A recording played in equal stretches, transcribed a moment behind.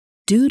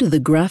Due to the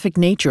graphic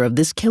nature of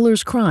this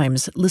killer's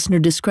crimes, listener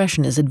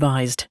discretion is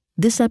advised.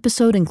 This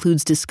episode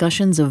includes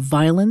discussions of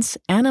violence,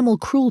 animal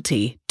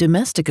cruelty,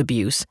 domestic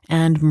abuse,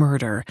 and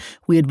murder.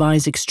 We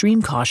advise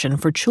extreme caution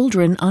for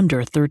children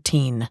under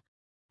 13.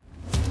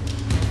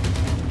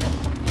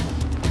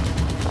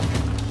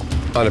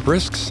 On a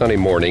brisk, sunny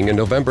morning in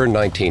November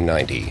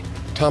 1990,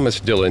 Thomas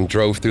Dillon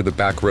drove through the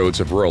back roads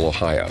of rural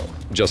Ohio,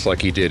 just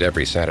like he did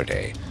every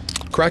Saturday.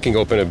 Cracking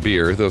open a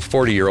beer, the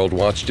 40-year-old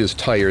watched his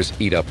tires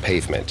eat up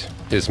pavement,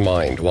 his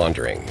mind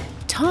wandering.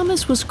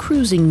 Thomas was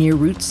cruising near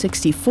Route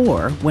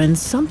 64 when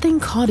something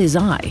caught his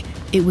eye.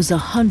 It was a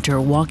hunter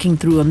walking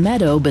through a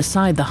meadow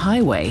beside the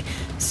highway.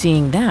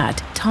 Seeing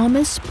that,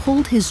 Thomas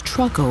pulled his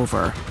truck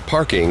over.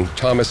 Parking,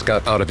 Thomas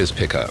got out of his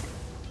pickup.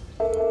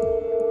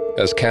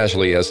 As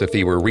casually as if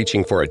he were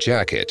reaching for a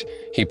jacket,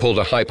 he pulled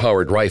a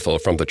high-powered rifle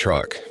from the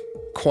truck.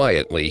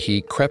 Quietly,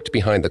 he crept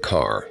behind the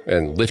car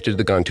and lifted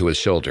the gun to his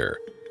shoulder,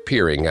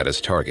 peering at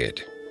his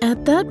target.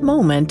 At that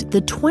moment,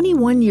 the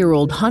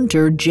 21-year-old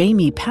hunter,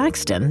 Jamie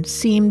Paxton,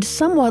 seemed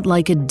somewhat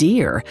like a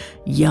deer,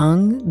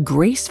 young,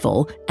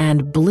 graceful,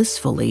 and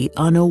blissfully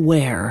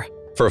unaware.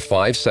 For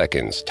 5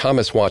 seconds,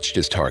 Thomas watched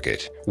his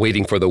target,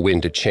 waiting for the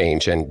wind to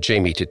change and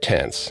Jamie to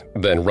tense,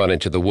 then run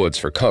into the woods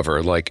for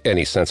cover like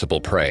any sensible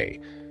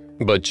prey.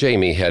 But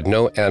Jamie had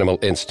no animal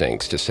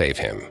instincts to save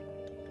him.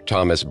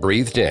 Thomas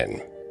breathed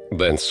in,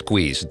 then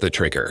squeezed the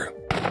trigger.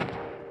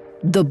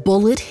 The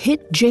bullet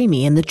hit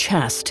Jamie in the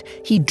chest.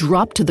 He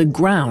dropped to the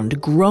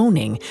ground,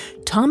 groaning.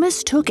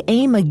 Thomas took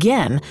aim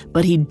again,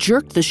 but he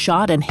jerked the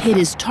shot and hit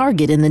his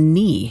target in the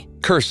knee.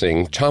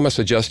 Cursing, Thomas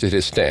adjusted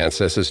his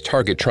stance as his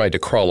target tried to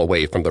crawl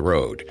away from the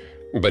road,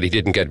 but he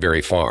didn't get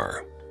very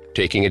far.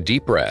 Taking a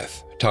deep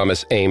breath,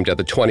 Thomas aimed at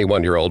the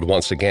 21-year-old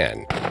once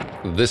again.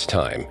 This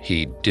time,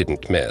 he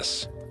didn't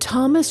miss.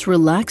 Thomas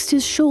relaxed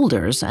his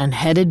shoulders and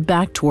headed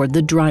back toward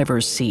the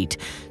driver's seat.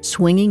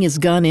 Swinging his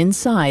gun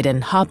inside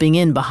and hopping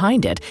in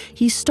behind it,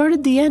 he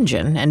started the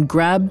engine and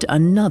grabbed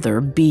another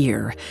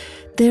beer.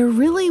 There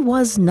really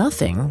was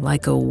nothing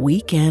like a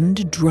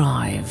weekend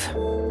drive.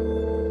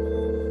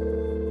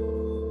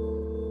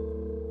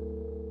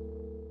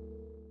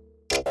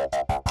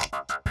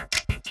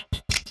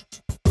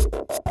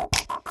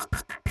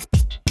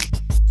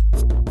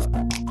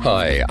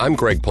 Hi, I'm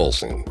Greg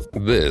Polson.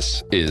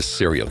 This is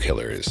Serial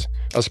Killers,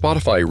 a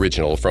Spotify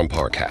original from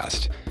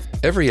Parcast.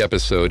 Every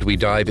episode, we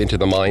dive into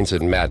the minds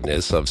and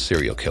madness of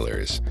serial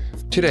killers.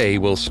 Today,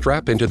 we'll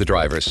strap into the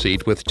driver's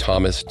seat with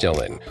Thomas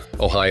Dillon,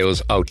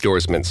 Ohio's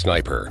outdoorsman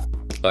sniper.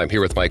 I'm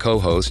here with my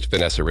co-host,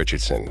 Vanessa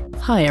Richardson.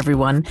 Hi,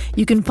 everyone.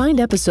 You can find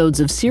episodes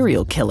of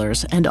Serial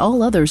Killers and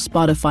all other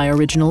Spotify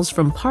originals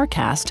from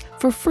Parcast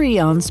for free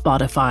on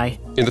Spotify.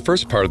 In the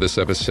first part of this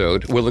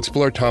episode, we'll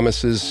explore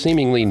Thomas's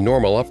seemingly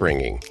normal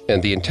upbringing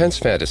and the intense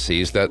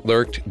fantasies that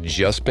lurked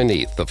just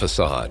beneath the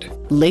facade.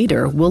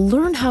 Later, we'll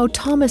learn how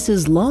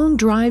Thomas's long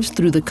drives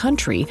through the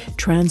country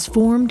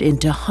transformed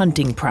into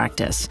hunting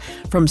practice.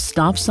 From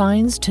stop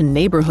signs to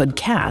neighborhood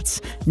cats,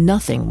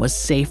 nothing was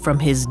safe from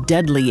his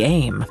deadly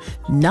aim.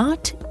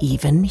 Not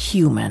even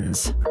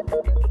humans.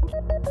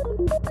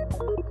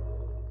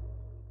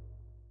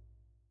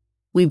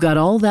 We've got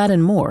all that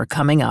and more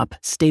coming up.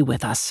 Stay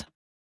with us.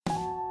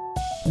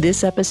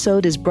 This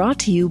episode is brought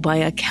to you by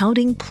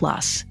Accounting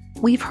Plus.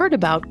 We've heard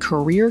about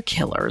career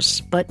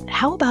killers, but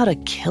how about a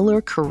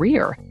killer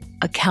career?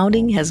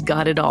 Accounting has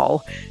got it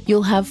all.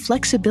 You'll have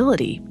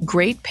flexibility,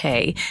 great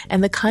pay,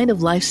 and the kind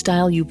of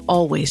lifestyle you've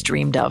always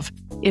dreamed of.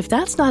 If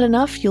that's not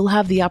enough, you'll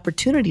have the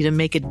opportunity to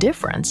make a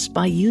difference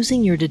by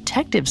using your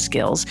detective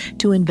skills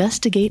to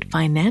investigate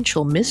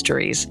financial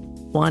mysteries.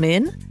 Want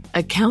in?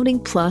 Accounting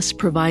Plus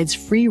provides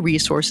free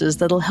resources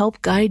that'll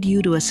help guide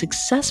you to a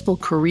successful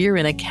career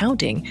in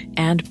accounting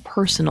and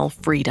personal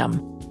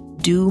freedom.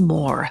 Do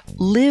more.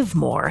 Live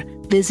more.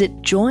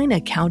 Visit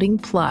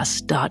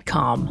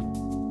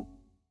joinaccountingplus.com.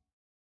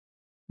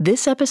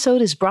 This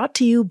episode is brought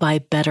to you by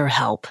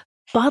BetterHelp.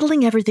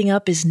 Bottling everything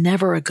up is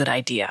never a good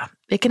idea.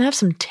 It can have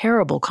some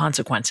terrible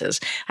consequences.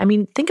 I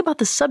mean, think about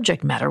the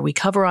subject matter we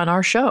cover on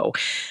our show.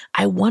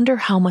 I wonder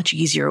how much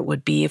easier it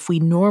would be if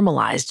we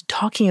normalized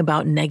talking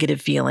about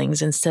negative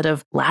feelings instead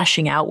of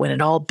lashing out when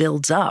it all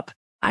builds up.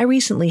 I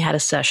recently had a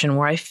session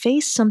where I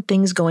faced some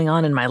things going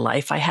on in my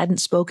life I hadn't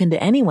spoken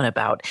to anyone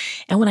about.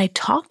 And when I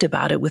talked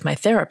about it with my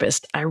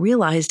therapist, I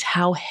realized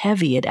how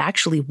heavy it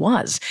actually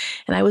was.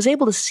 And I was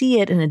able to see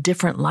it in a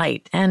different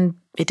light, and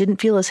it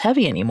didn't feel as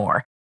heavy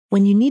anymore.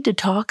 When you need to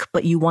talk,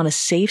 but you want a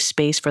safe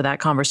space for that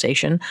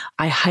conversation,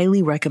 I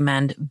highly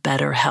recommend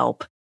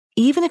BetterHelp.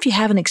 Even if you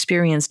haven't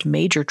experienced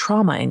major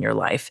trauma in your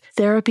life,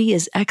 therapy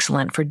is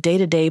excellent for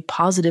day-to-day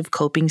positive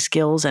coping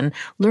skills and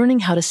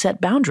learning how to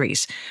set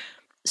boundaries.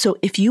 So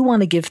if you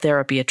want to give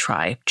therapy a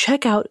try,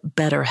 check out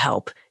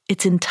BetterHelp.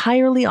 It's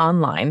entirely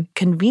online,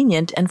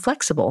 convenient, and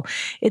flexible.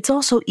 It's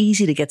also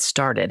easy to get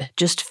started.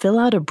 Just fill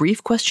out a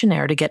brief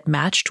questionnaire to get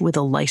matched with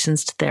a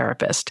licensed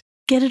therapist.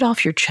 Get it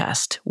off your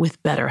chest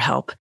with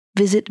BetterHelp.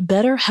 Visit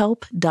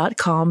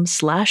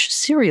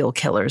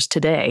betterhelp.com/serialkillers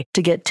today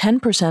to get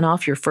 10%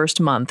 off your first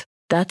month.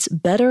 That's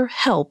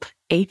BetterHelp,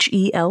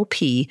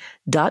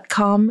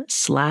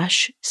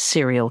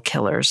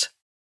 HELP.com/serialkillers.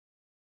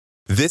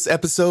 This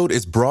episode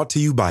is brought to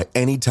you by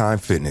Anytime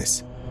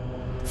Fitness.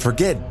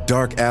 Forget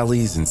dark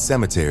alleys and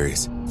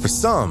cemeteries. For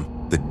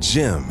some, the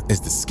gym is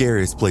the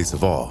scariest place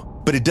of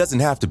all, but it doesn't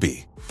have to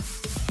be.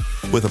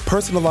 With a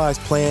personalized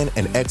plan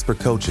and expert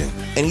coaching,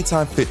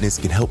 Anytime Fitness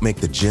can help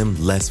make the gym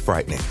less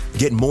frightening.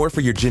 Get more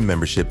for your gym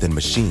membership than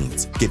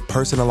machines. Get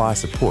personalized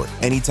support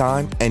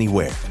anytime,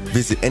 anywhere.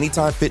 Visit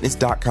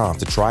AnytimeFitness.com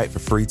to try it for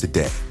free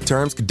today.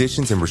 Terms,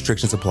 conditions, and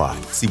restrictions apply.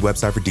 See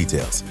website for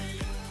details.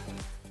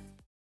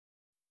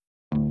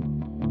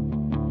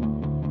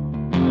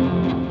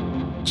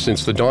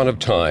 Since the dawn of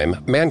time,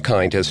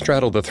 mankind has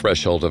straddled the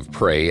threshold of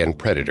prey and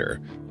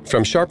predator.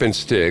 From sharpened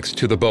sticks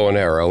to the bow and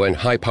arrow and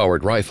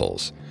high-powered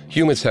rifles,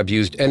 humans have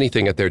used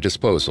anything at their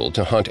disposal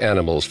to hunt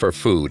animals for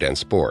food and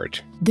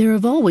sport. There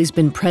have always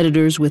been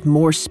predators with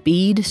more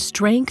speed,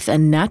 strength,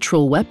 and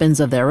natural weapons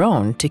of their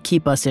own to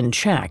keep us in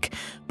check.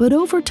 But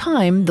over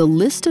time, the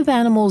list of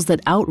animals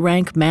that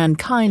outrank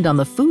mankind on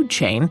the food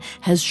chain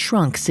has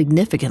shrunk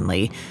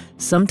significantly.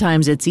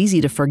 Sometimes it's easy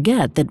to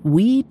forget that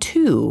we,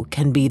 too,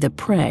 can be the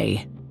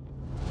prey.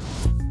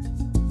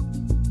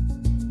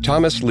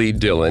 Thomas Lee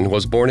Dillon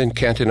was born in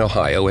Canton,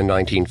 Ohio in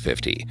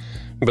 1950.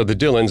 But the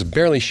Dillons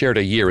barely shared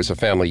a year as a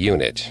family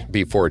unit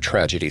before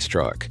tragedy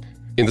struck.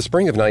 In the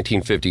spring of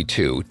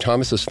 1952,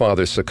 Thomas's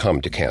father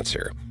succumbed to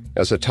cancer.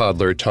 As a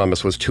toddler,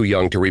 Thomas was too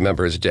young to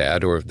remember his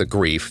dad or the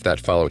grief that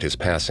followed his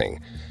passing.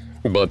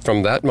 But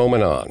from that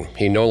moment on,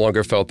 he no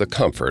longer felt the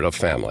comfort of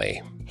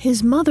family.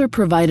 His mother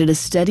provided a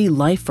steady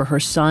life for her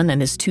son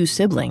and his two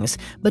siblings,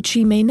 but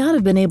she may not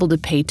have been able to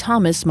pay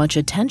Thomas much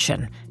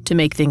attention. To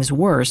make things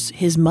worse,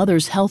 his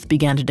mother's health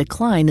began to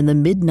decline in the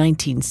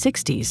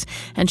mid-1960s,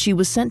 and she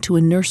was sent to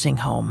a nursing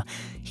home.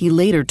 He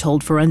later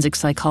told forensic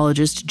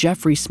psychologist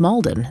Jeffrey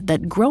Smalden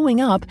that growing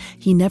up,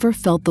 he never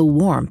felt the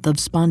warmth of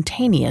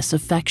spontaneous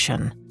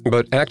affection.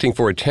 But acting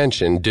for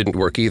attention didn't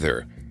work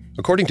either.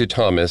 According to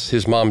Thomas,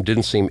 his mom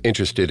didn't seem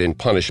interested in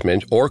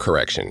punishment or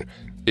correction.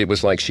 It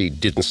was like she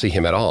didn't see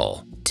him at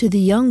all. To the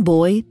young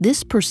boy,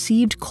 this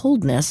perceived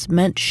coldness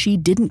meant she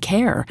didn't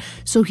care,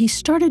 so he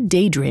started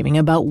daydreaming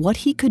about what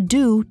he could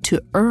do to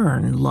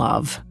earn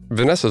love.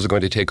 Vanessa is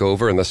going to take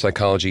over in the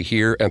psychology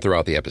here and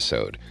throughout the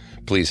episode.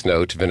 Please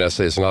note,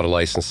 Vanessa is not a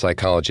licensed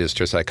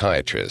psychologist or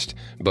psychiatrist,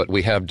 but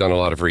we have done a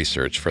lot of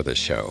research for this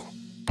show.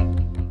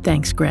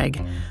 Thanks, Greg.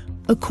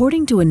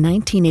 According to a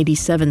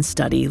 1987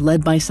 study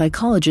led by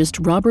psychologist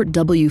Robert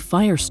W.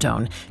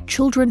 Firestone,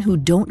 children who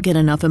don't get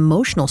enough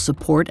emotional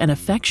support and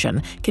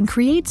affection can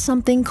create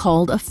something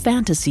called a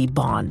fantasy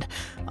bond.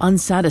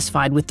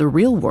 Unsatisfied with the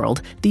real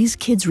world, these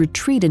kids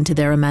retreat into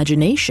their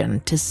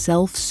imagination to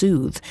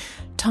self-soothe.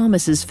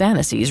 Thomas's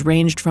fantasies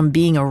ranged from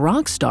being a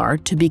rock star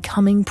to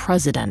becoming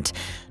president.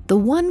 The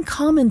one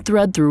common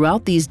thread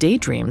throughout these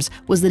daydreams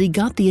was that he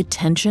got the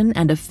attention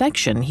and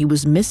affection he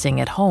was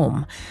missing at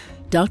home.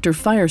 Dr.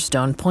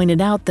 Firestone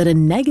pointed out that a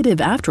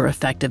negative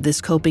after-effect of this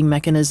coping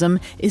mechanism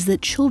is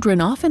that children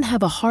often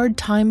have a hard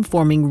time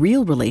forming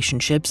real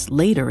relationships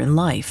later in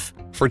life.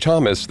 For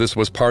Thomas, this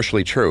was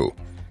partially true.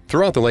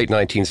 Throughout the late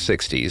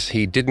 1960s,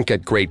 he didn't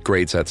get great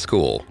grades at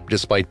school,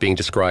 despite being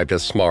described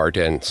as smart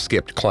and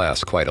skipped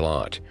class quite a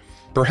lot.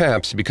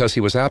 Perhaps because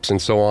he was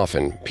absent so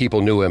often,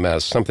 people knew him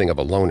as something of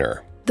a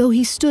loner. Though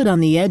he stood on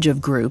the edge of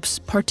groups,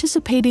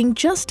 participating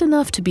just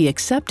enough to be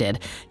accepted,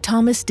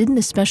 Thomas didn't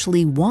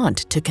especially want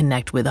to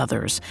connect with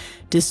others.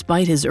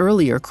 Despite his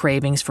earlier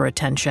cravings for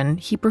attention,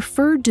 he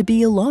preferred to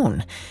be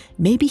alone.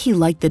 Maybe he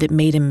liked that it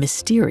made him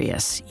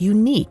mysterious,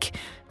 unique.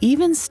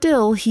 Even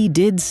still, he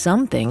did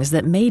some things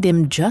that made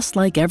him just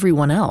like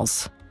everyone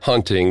else.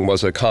 Hunting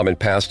was a common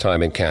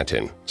pastime in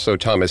Canton, so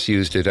Thomas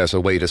used it as a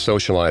way to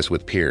socialize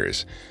with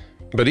peers.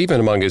 But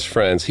even among his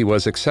friends, he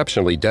was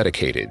exceptionally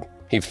dedicated.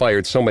 He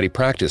fired so many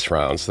practice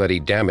rounds that he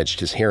damaged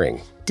his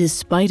hearing.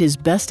 Despite his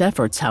best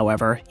efforts,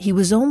 however, he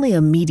was only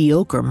a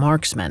mediocre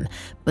marksman.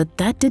 But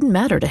that didn't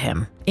matter to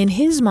him. In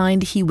his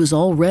mind, he was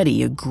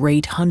already a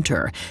great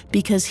hunter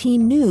because he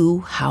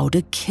knew how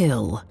to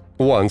kill.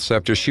 Once,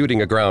 after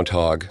shooting a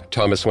groundhog,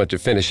 Thomas went to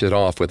finish it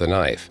off with a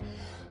knife.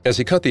 As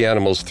he cut the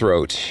animal's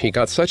throat, he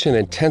got such an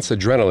intense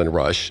adrenaline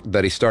rush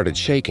that he started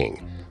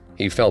shaking.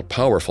 He felt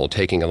powerful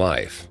taking a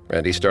life,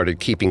 and he started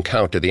keeping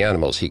count of the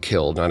animals he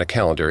killed on a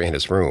calendar in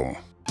his room.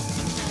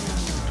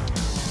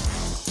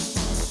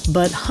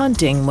 But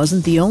hunting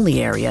wasn't the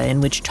only area in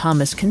which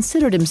Thomas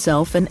considered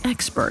himself an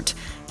expert.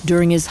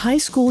 During his high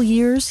school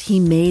years, he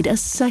made a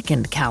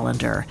second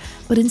calendar,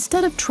 but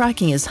instead of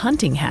tracking his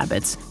hunting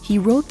habits, he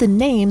wrote the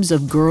names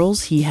of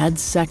girls he had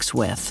sex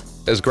with.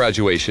 As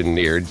graduation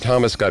neared,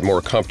 Thomas got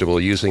more comfortable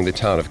using the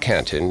town of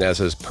Canton as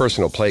his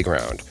personal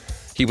playground.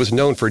 He was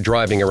known for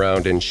driving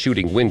around and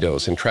shooting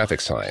windows and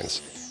traffic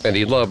signs, and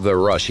he loved the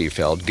rush he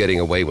felt getting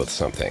away with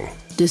something.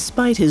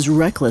 Despite his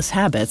reckless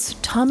habits,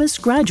 Thomas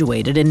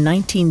graduated in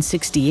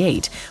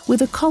 1968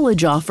 with a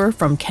college offer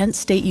from Kent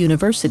State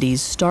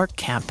University's Stark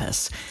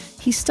campus.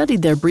 He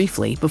studied there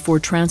briefly before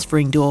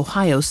transferring to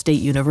Ohio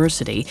State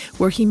University,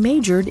 where he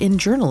majored in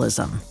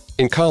journalism.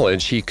 In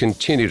college, he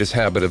continued his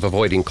habit of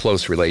avoiding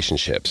close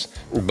relationships,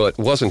 but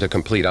wasn't a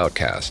complete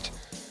outcast.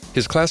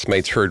 His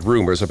classmates heard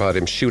rumors about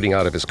him shooting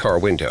out of his car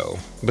window,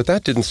 but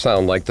that didn't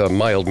sound like the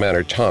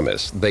mild-mannered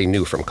Thomas they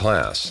knew from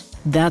class.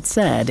 That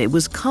said, it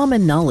was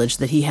common knowledge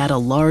that he had a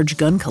large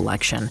gun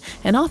collection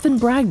and often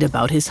bragged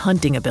about his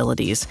hunting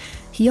abilities.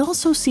 He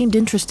also seemed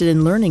interested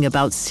in learning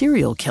about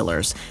serial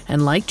killers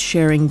and liked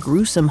sharing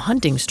gruesome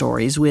hunting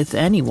stories with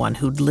anyone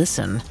who'd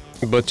listen.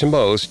 But to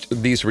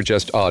most, these were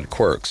just odd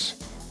quirks.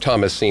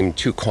 Thomas seemed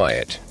too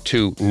quiet,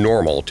 too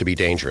normal to be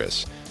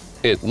dangerous.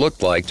 It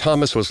looked like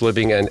Thomas was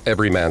living an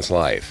everyman's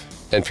life,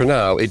 and for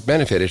now, it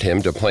benefited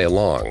him to play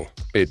along.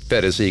 It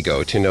fed his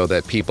ego to know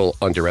that people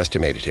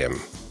underestimated him.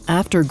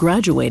 After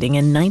graduating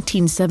in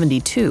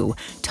 1972,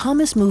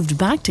 Thomas moved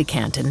back to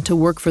Canton to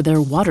work for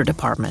their water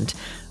department.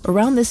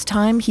 Around this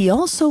time, he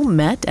also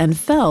met and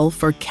fell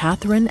for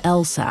Catherine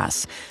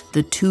Elsass.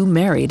 The two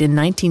married in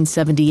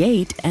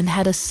 1978 and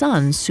had a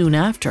son soon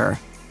after.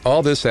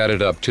 All this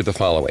added up to the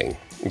following.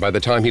 By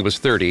the time he was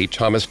 30,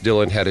 Thomas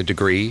Dillon had a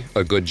degree,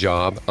 a good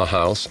job, a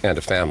house, and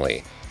a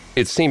family.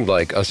 It seemed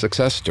like a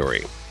success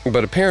story,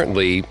 but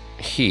apparently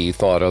he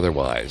thought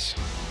otherwise.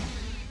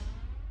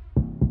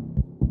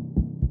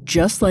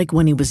 Just like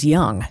when he was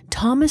young,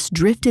 Thomas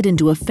drifted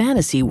into a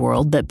fantasy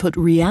world that put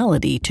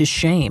reality to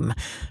shame.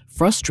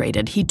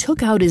 Frustrated, he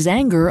took out his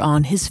anger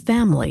on his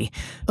family.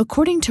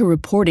 According to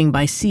reporting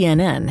by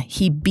CNN,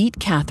 he beat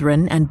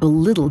Catherine and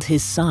belittled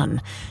his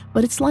son.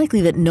 But it's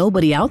likely that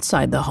nobody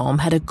outside the home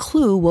had a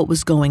clue what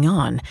was going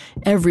on.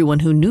 Everyone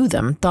who knew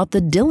them thought the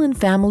Dillon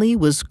family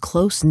was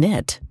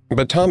close-knit.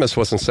 But Thomas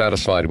wasn't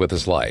satisfied with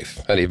his life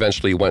and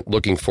eventually went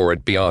looking for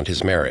it beyond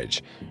his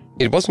marriage.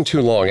 It wasn't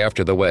too long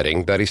after the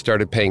wedding that he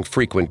started paying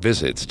frequent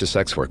visits to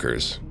sex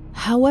workers.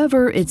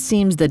 However, it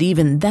seems that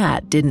even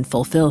that didn't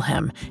fulfill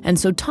him, and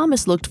so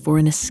Thomas looked for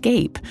an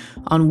escape.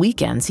 On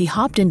weekends, he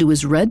hopped into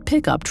his red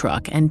pickup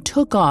truck and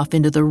took off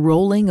into the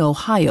rolling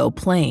Ohio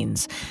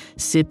plains.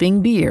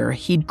 Sipping beer,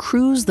 he'd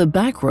cruise the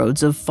back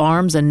roads of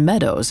farms and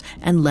meadows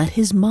and let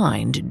his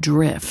mind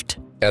drift.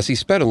 As he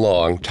sped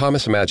along,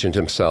 Thomas imagined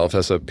himself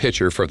as a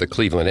pitcher for the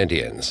Cleveland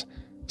Indians.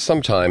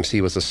 Sometimes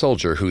he was a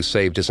soldier who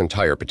saved his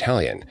entire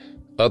battalion.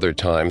 Other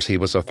times he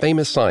was a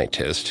famous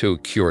scientist who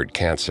cured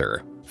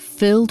cancer.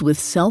 Filled with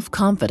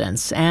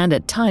self-confidence and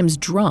at times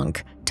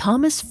drunk,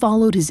 Thomas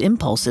followed his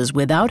impulses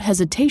without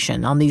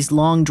hesitation on these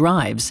long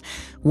drives.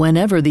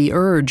 Whenever the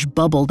urge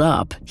bubbled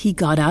up, he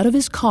got out of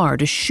his car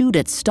to shoot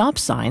at stop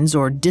signs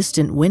or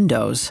distant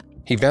windows.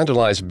 He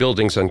vandalized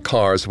buildings and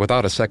cars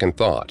without a second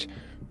thought,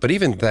 but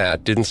even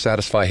that didn't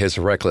satisfy his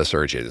reckless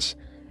urges.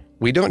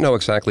 We don't know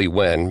exactly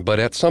when, but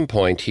at some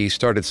point he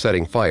started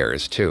setting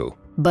fires too.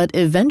 But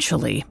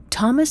eventually,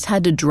 Thomas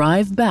had to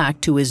drive back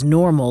to his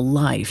normal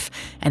life,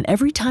 and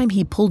every time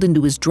he pulled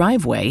into his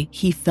driveway,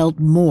 he felt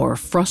more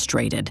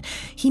frustrated.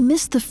 He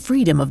missed the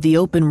freedom of the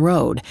open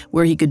road,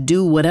 where he could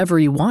do whatever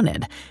he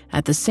wanted.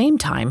 At the same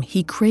time,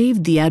 he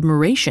craved the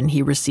admiration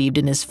he received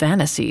in his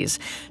fantasies,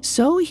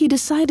 so he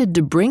decided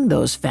to bring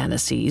those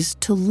fantasies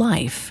to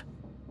life.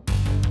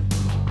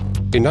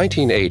 In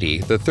 1980,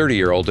 the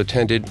 30-year-old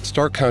attended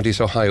Stark County's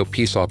Ohio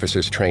Peace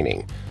Officers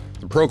Training.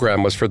 The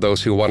program was for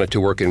those who wanted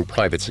to work in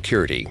private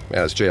security,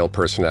 as jail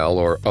personnel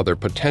or other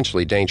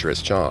potentially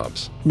dangerous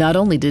jobs. Not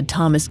only did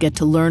Thomas get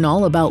to learn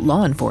all about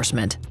law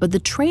enforcement, but the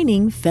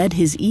training fed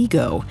his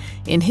ego.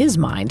 In his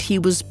mind, he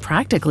was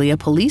practically a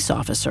police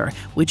officer,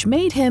 which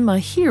made him a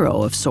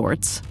hero of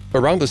sorts.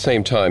 Around the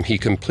same time he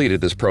completed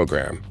this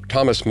program,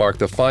 Thomas marked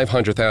the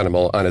 500th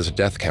animal on his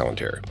death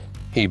calendar.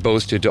 He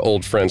boasted to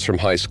old friends from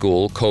high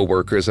school,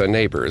 co-workers, and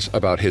neighbors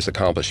about his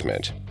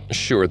accomplishment,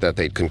 sure that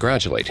they'd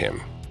congratulate him.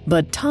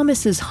 But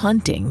Thomas's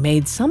hunting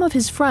made some of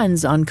his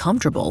friends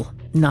uncomfortable.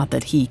 Not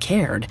that he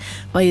cared.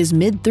 By his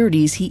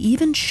mid-30s, he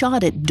even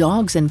shot at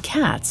dogs and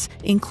cats,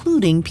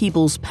 including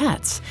people's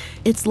pets.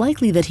 It's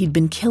likely that he'd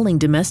been killing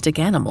domestic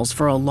animals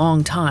for a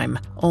long time,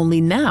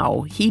 only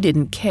now he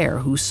didn't care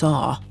who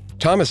saw.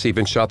 Thomas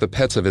even shot the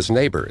pets of his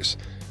neighbors.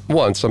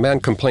 Once, a man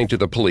complained to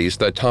the police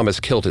that Thomas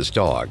killed his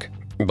dog,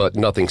 but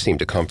nothing seemed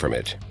to come from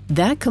it.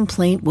 That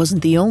complaint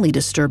wasn't the only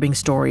disturbing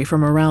story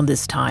from around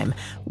this time.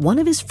 One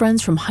of his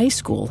friends from high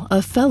school,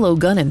 a fellow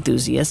gun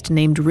enthusiast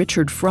named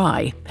Richard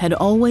Fry, had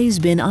always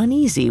been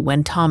uneasy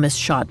when Thomas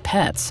shot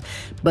pets,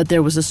 but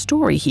there was a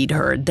story he'd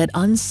heard that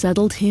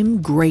unsettled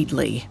him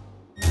greatly.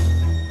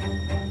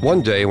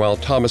 One day, while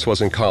Thomas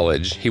was in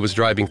college, he was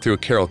driving through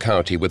Carroll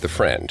County with a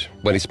friend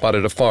when he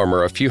spotted a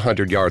farmer a few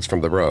hundred yards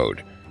from the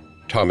road.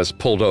 Thomas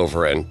pulled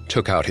over and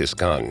took out his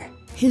gun.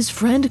 His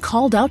friend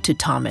called out to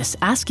Thomas,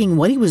 asking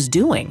what he was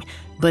doing,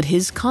 but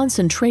his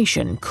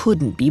concentration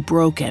couldn't be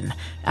broken.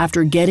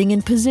 After getting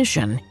in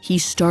position, he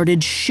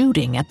started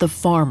shooting at the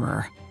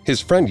farmer.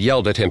 His friend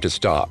yelled at him to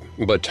stop,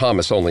 but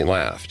Thomas only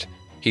laughed.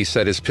 He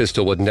said his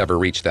pistol would never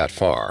reach that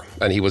far,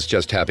 and he was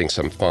just having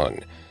some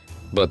fun.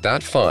 But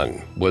that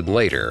fun would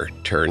later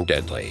turn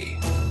deadly.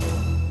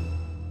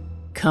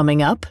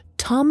 Coming up,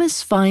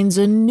 Thomas finds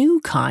a new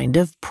kind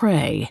of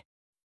prey.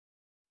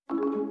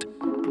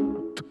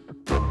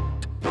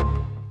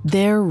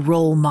 They're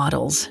role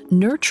models,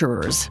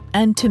 nurturers,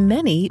 and to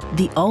many,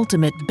 the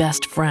ultimate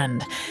best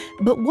friend.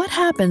 But what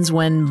happens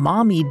when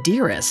Mommy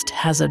Dearest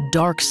has a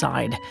dark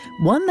side,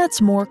 one that's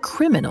more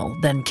criminal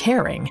than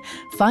caring?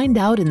 Find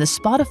out in the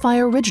Spotify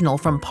original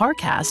from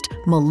Parcast,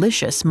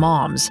 Malicious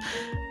Moms.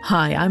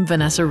 Hi, I'm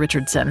Vanessa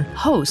Richardson,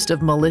 host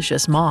of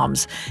Malicious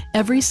Moms.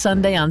 Every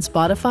Sunday on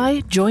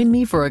Spotify, join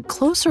me for a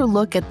closer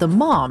look at the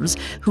moms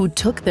who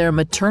took their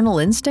maternal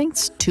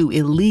instincts to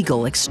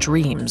illegal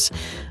extremes.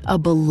 A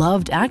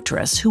beloved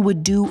actress who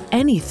would do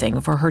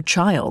anything for her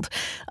child.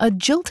 A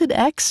jilted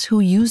ex who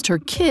used her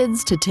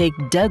kids to take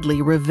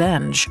deadly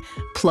revenge.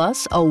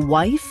 Plus, a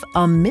wife,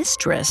 a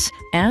mistress,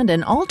 and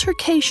an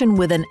altercation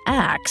with an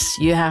axe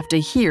you have to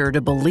hear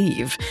to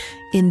believe.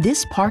 In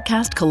this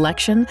Parcast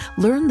collection,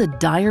 learn the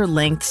dire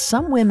lengths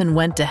some women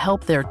went to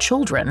help their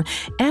children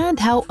and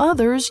how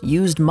others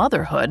used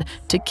motherhood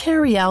to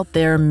carry out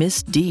their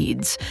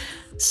misdeeds.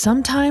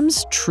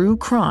 Sometimes true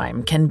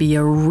crime can be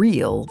a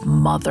real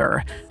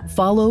mother.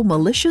 Follow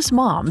Malicious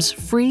Moms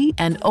free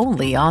and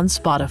only on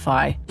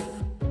Spotify.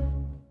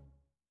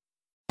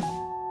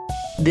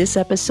 This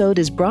episode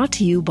is brought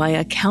to you by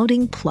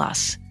Accounting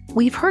Plus.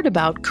 We've heard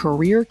about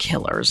career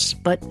killers,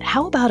 but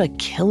how about a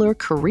killer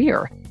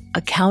career?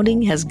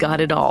 Accounting has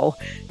got it all.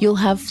 You'll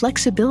have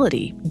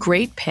flexibility,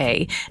 great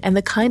pay, and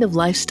the kind of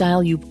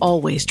lifestyle you've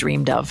always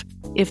dreamed of.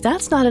 If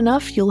that's not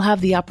enough, you'll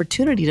have the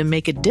opportunity to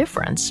make a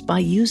difference by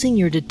using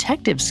your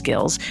detective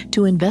skills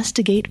to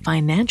investigate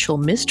financial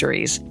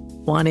mysteries.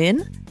 Want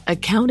in?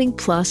 Accounting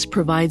Plus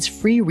provides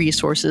free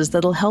resources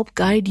that'll help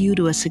guide you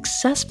to a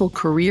successful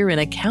career in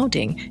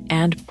accounting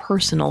and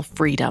personal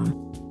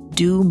freedom.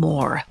 Do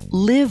more.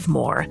 Live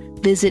more.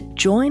 Visit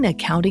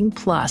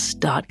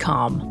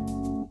joinaccountingplus.com.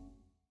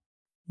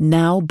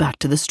 Now back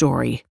to the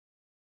story.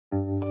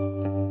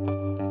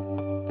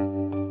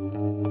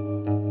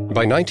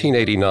 By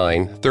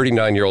 1989,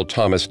 39-year-old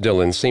Thomas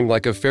Dillon seemed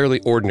like a fairly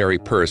ordinary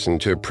person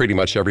to pretty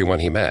much everyone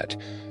he met.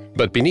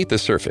 But beneath the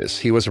surface,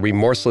 he was a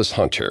remorseless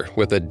hunter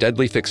with a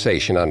deadly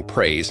fixation on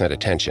praise and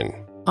attention.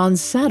 On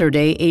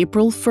Saturday,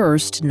 April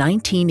 1st,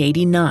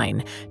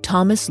 1989,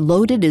 Thomas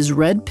loaded his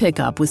red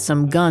pickup with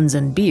some guns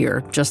and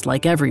beer, just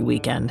like every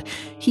weekend.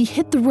 He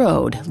hit the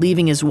road,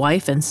 leaving his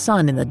wife and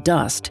son in the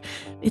dust.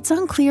 It's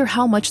unclear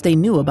how much they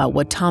knew about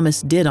what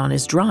Thomas did on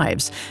his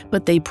drives,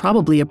 but they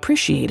probably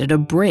appreciated a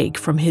break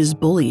from his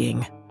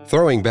bullying.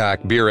 Throwing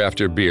back beer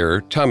after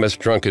beer, Thomas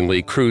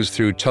drunkenly cruised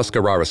through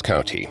Tuscarawas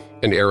County,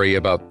 an area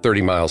about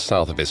 30 miles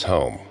south of his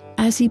home.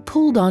 As he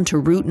pulled onto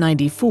Route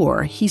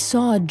 94, he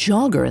saw a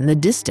jogger in the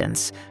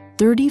distance.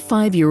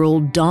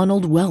 35-year-old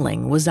Donald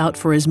Welling was out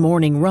for his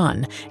morning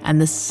run, and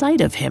the sight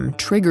of him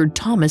triggered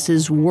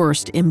Thomas's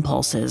worst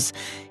impulses.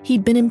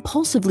 He'd been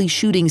impulsively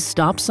shooting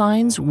stop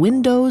signs,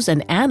 windows,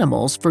 and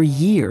animals for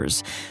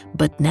years,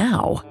 but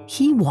now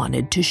he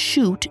wanted to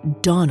shoot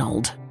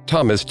Donald.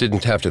 Thomas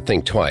didn't have to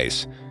think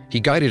twice. He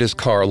guided his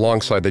car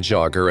alongside the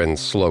jogger and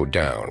slowed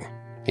down.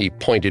 He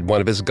pointed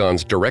one of his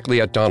guns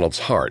directly at Donald's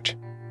heart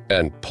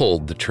and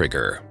pulled the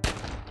trigger.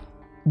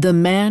 The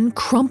man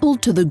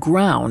crumpled to the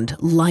ground,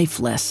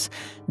 lifeless.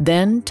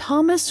 Then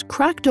Thomas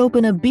cracked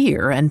open a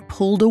beer and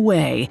pulled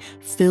away,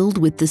 filled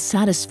with the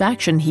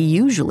satisfaction he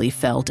usually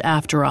felt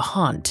after a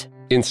hunt.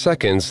 In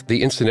seconds,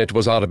 the incident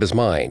was out of his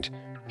mind.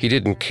 He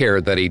didn't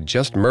care that he'd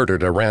just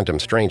murdered a random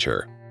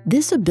stranger.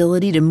 This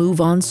ability to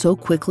move on so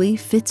quickly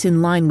fits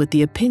in line with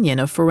the opinion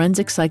of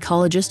forensic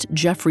psychologist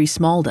Jeffrey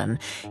Smalden.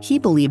 He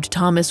believed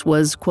Thomas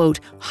was, quote,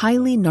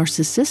 highly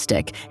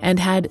narcissistic and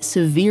had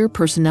severe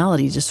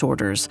personality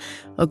disorders.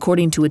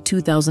 According to a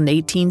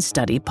 2018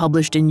 study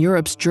published in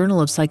Europe's Journal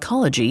of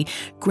Psychology,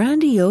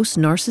 grandiose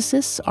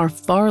narcissists are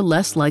far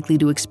less likely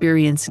to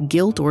experience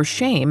guilt or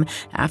shame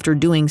after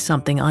doing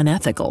something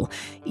unethical.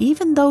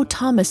 Even though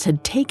Thomas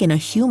had taken a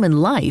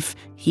human life,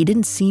 he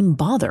didn't seem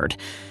bothered.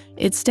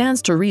 It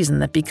stands to reason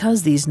that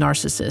because these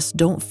narcissists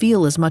don't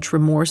feel as much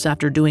remorse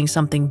after doing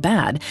something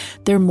bad,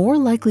 they're more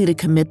likely to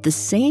commit the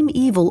same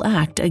evil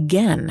act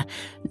again.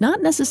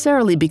 Not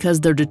necessarily because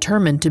they're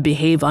determined to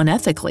behave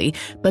unethically,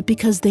 but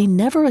because they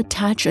never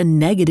attach a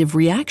negative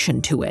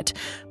reaction to it.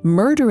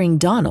 Murdering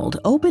Donald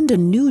opened a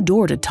new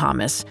door to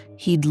Thomas.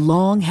 He'd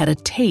long had a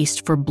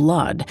taste for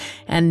blood,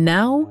 and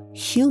now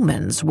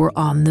humans were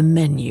on the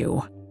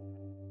menu.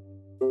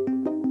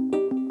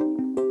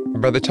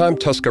 By the time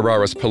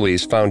Tuscarawas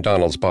police found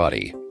Donald's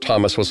body,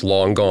 Thomas was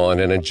long gone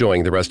and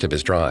enjoying the rest of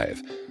his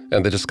drive,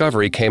 and the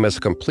discovery came as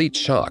a complete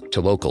shock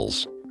to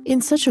locals. In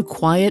such a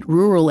quiet,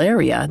 rural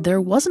area, there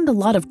wasn't a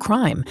lot of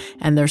crime,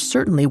 and there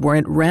certainly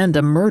weren't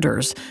random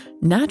murders.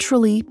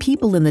 Naturally,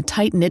 people in the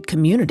tight-knit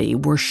community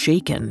were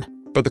shaken.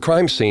 But the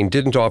crime scene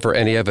didn't offer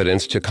any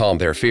evidence to calm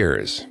their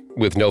fears.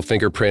 With no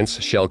fingerprints,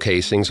 shell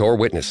casings, or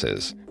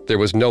witnesses, there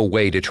was no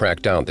way to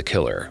track down the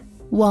killer.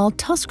 While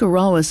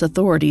Tuscarawas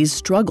authorities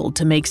struggled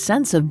to make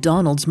sense of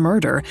Donald's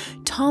murder,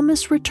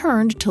 Thomas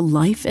returned to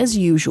life as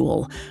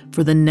usual.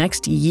 For the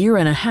next year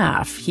and a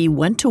half, he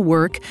went to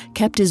work,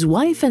 kept his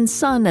wife and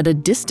son at a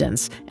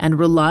distance, and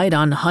relied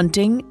on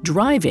hunting,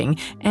 driving,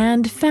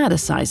 and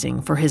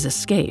fantasizing for his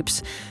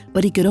escapes.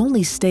 but he could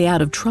only stay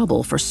out of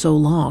trouble for so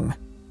long.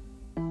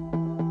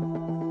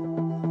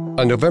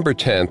 On November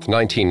 10,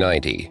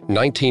 1990,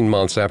 19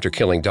 months after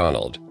killing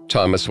Donald,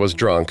 Thomas was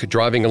drunk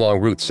driving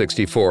along Route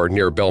 64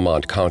 near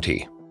Belmont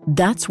County.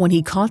 That's when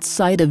he caught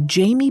sight of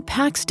Jamie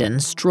Paxton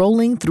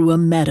strolling through a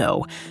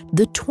meadow.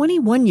 The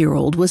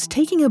 21-year-old was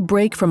taking a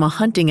break from a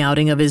hunting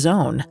outing of his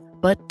own,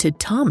 but to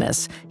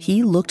Thomas,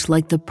 he looked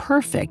like the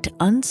perfect,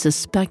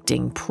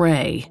 unsuspecting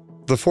prey.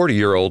 The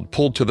 40-year-old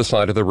pulled to the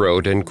side of the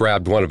road and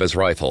grabbed one of his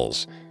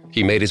rifles.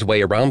 He made his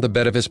way around the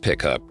bed of his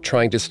pickup,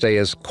 trying to stay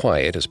as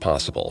quiet as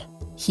possible.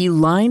 He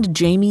lined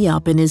Jamie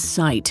up in his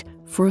sight.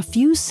 For a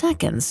few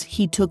seconds,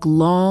 he took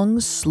long,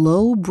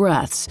 slow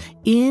breaths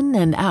in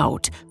and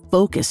out,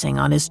 focusing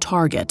on his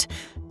target.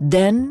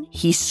 Then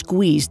he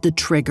squeezed the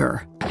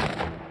trigger.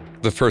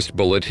 The first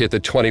bullet hit the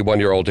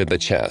 21-year-old in the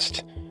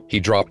chest. He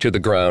dropped to the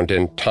ground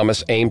and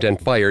Thomas aimed and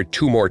fired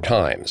 2 more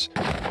times,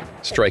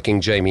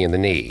 striking Jamie in the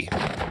knee,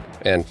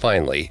 and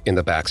finally in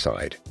the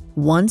backside.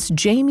 Once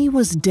Jamie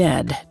was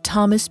dead,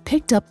 Thomas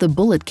picked up the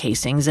bullet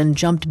casings and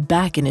jumped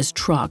back in his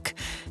truck.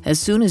 As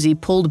soon as he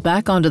pulled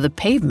back onto the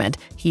pavement,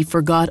 he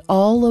forgot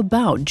all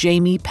about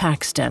Jamie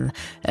Paxton,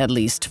 at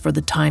least for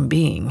the time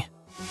being.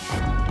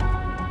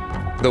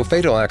 Though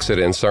fatal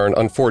accidents are an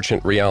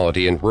unfortunate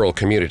reality in rural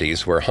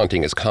communities where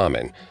hunting is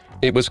common,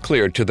 it was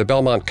clear to the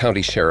Belmont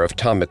County Sheriff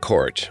Tom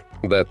McCourt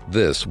that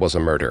this was a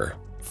murder.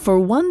 For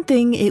one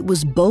thing, it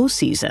was bow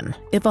season.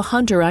 If a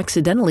hunter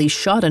accidentally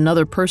shot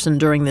another person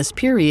during this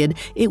period,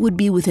 it would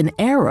be with an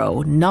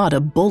arrow, not a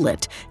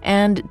bullet,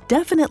 and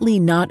definitely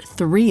not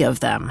 3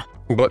 of them.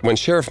 But when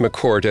Sheriff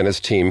McCourt and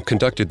his team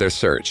conducted their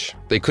search,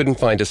 they couldn't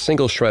find a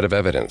single shred of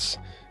evidence.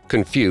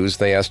 Confused,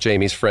 they asked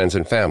Jamie's friends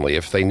and family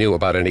if they knew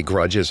about any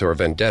grudges or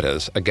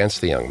vendettas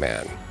against the young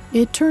man.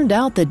 It turned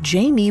out that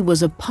Jamie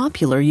was a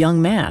popular young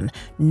man.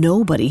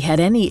 Nobody had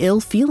any ill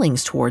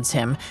feelings towards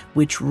him,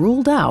 which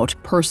ruled out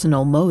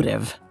personal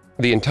motive.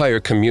 The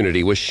entire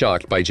community was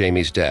shocked by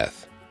Jamie's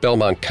death.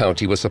 Belmont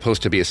County was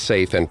supposed to be a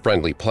safe and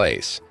friendly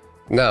place.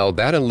 Now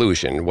that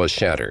illusion was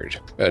shattered,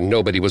 and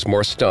nobody was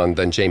more stunned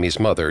than Jamie's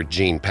mother,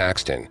 Jean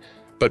Paxton.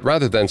 But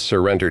rather than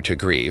surrender to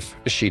grief,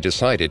 she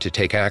decided to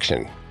take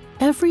action.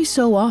 Every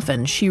so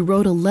often, she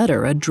wrote a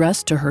letter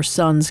addressed to her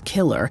son's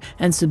killer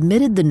and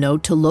submitted the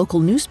note to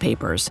local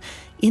newspapers.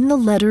 In the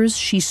letters,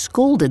 she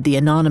scolded the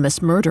anonymous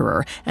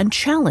murderer and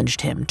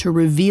challenged him to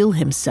reveal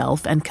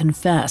himself and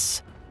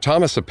confess.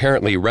 Thomas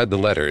apparently read the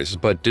letters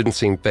but didn't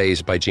seem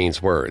fazed by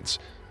Jean's words.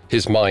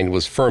 His mind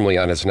was firmly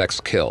on his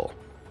next kill.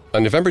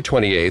 On November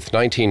 28,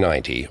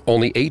 1990,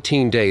 only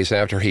 18 days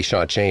after he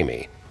shot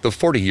Jamie, the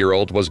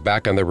 40-year-old was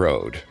back on the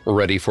road,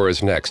 ready for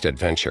his next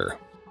adventure.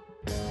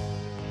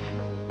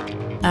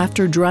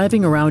 After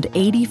driving around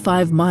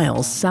 85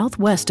 miles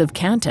southwest of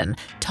Canton,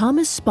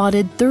 Thomas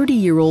spotted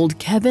 30-year-old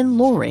Kevin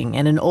Loring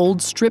in an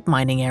old strip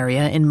mining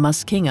area in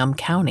Muskingum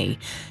County.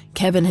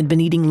 Kevin had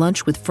been eating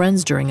lunch with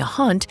friends during a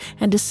hunt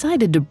and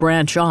decided to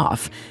branch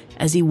off.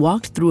 As he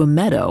walked through a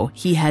meadow,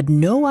 he had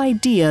no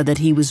idea that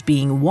he was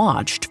being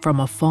watched from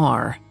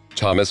afar.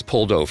 Thomas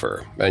pulled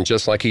over, and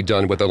just like he'd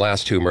done with the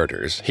last 2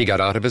 murders, he got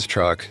out of his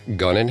truck,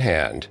 gun in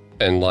hand,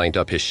 and lined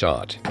up his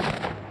shot.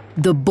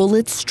 The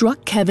bullet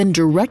struck Kevin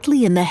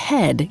directly in the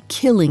head,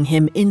 killing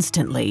him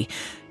instantly.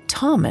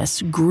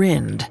 Thomas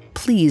grinned,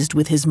 pleased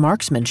with his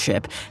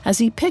marksmanship, as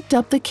he picked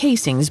up the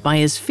casings by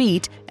his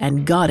feet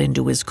and got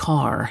into his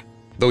car.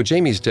 Though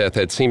Jamie's death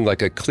had seemed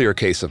like a clear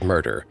case of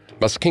murder,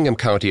 Muskingum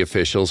County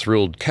officials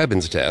ruled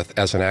Kevin's death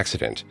as an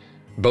accident.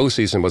 Bow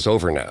season was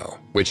over now,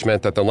 which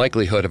meant that the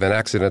likelihood of an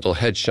accidental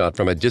headshot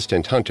from a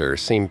distant hunter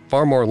seemed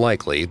far more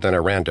likely than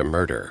a random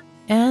murder.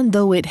 And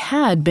though it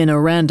had been a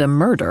random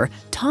murder,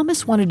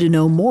 Thomas wanted to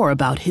know more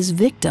about his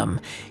victim.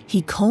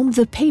 He combed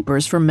the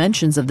papers for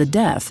mentions of the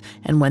death,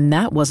 and when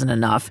that wasn't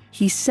enough,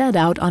 he set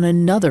out on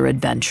another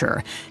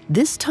adventure,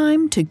 this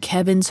time to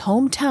Kevin's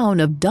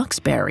hometown of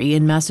Duxbury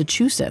in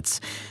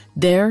Massachusetts.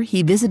 There,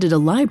 he visited a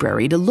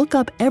library to look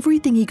up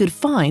everything he could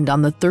find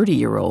on the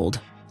 30-year-old.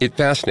 It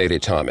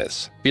fascinated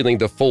Thomas, feeling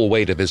the full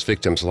weight of his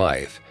victim's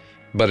life.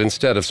 But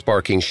instead of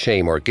sparking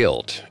shame or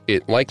guilt,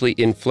 it likely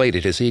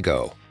inflated his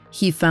ego.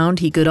 He found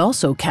he could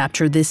also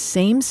capture this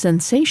same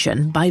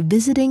sensation by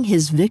visiting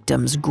his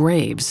victims'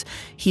 graves.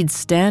 He'd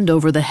stand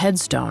over the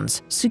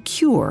headstones,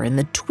 secure in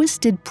the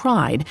twisted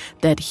pride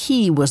that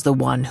he was the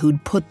one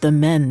who'd put the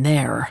men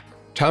there.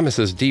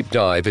 Thomas's deep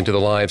dive into the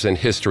lives and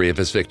history of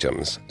his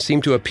victims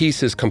seemed to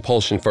appease his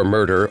compulsion for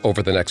murder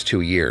over the next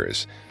 2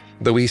 years,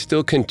 though he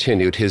still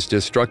continued his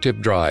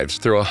destructive drives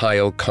through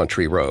Ohio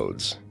country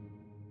roads.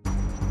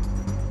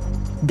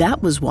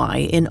 That was why,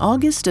 in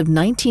August of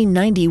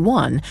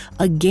 1991,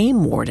 a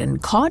game warden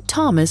caught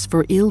Thomas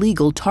for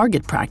illegal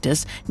target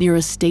practice near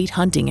a state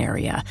hunting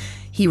area.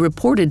 He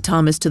reported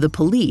Thomas to the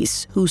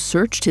police, who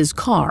searched his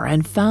car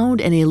and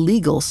found an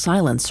illegal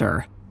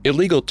silencer.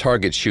 Illegal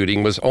target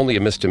shooting was only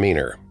a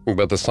misdemeanor,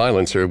 but the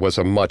silencer was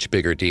a much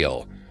bigger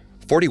deal.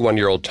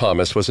 41-year-old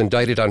Thomas was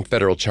indicted on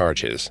federal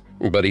charges,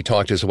 but he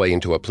talked his way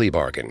into a plea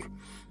bargain.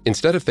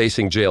 Instead of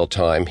facing jail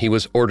time, he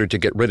was ordered to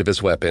get rid of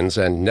his weapons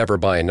and never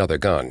buy another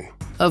gun.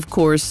 Of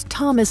course,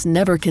 Thomas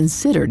never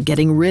considered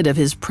getting rid of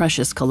his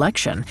precious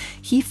collection.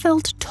 He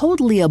felt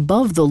totally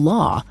above the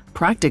law,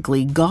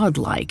 practically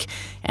godlike,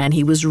 and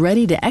he was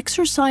ready to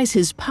exercise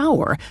his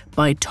power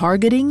by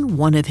targeting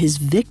one of his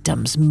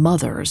victims'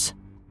 mothers.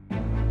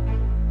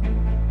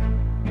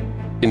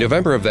 In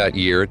November of that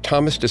year,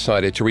 Thomas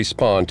decided to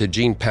respond to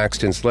Jean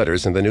Paxton's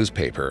letters in the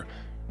newspaper.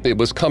 It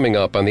was coming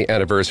up on the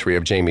anniversary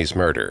of Jamie's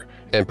murder,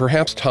 and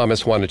perhaps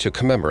Thomas wanted to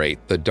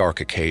commemorate the dark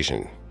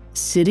occasion.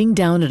 Sitting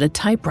down at a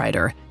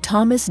typewriter,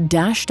 Thomas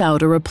dashed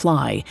out a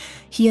reply.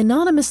 He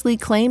anonymously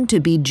claimed to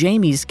be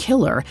Jamie's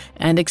killer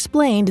and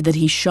explained that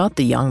he shot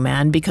the young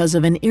man because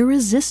of an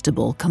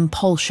irresistible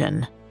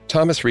compulsion.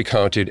 Thomas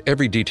recounted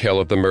every detail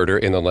of the murder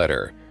in the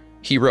letter.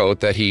 He wrote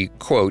that he,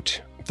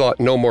 quote,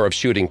 thought no more of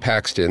shooting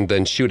Paxton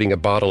than shooting a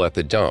bottle at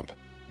the dump.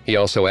 He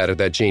also added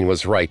that Jean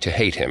was right to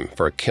hate him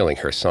for killing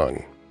her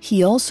son.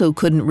 He also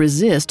couldn't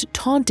resist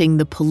taunting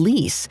the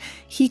police.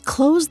 He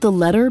closed the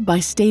letter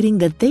by stating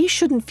that they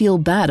shouldn't feel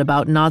bad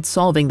about not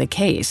solving the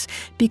case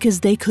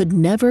because they could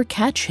never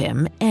catch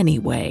him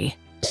anyway.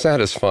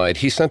 Satisfied,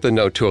 he sent the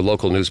note to a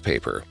local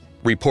newspaper.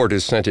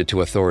 Reporters sent it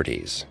to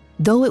authorities.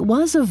 Though it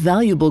was a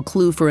valuable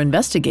clue for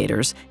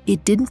investigators,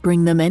 it didn't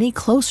bring them any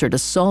closer to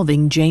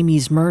solving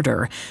Jamie's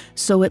murder.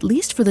 So at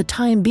least for the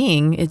time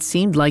being, it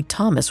seemed like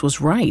Thomas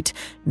was right.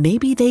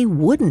 Maybe they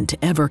wouldn't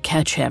ever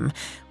catch him.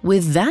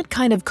 With that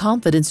kind of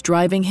confidence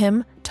driving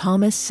him,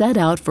 Thomas set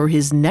out for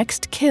his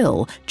next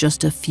kill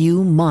just a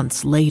few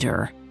months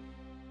later.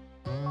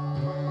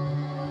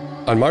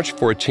 On March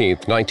 14,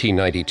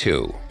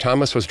 1992,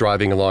 Thomas was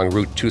driving along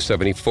Route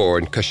 274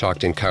 in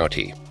Coshocton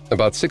County,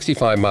 about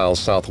 65 miles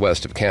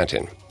southwest of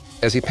Canton.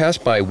 As he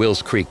passed by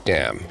Wills Creek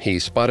Dam, he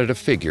spotted a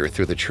figure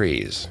through the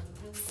trees.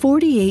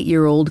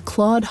 48-year-old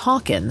Claude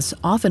Hawkins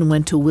often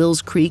went to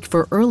Wills Creek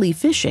for early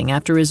fishing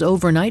after his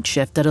overnight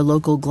shift at a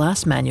local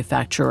glass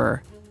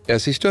manufacturer.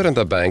 As he stood on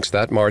the banks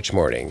that March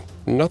morning,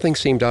 nothing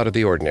seemed out of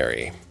the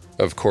ordinary.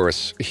 Of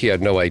course, he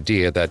had no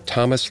idea that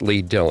Thomas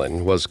Lee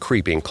Dillon was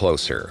creeping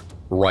closer,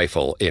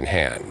 rifle in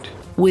hand.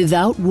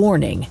 Without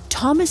warning,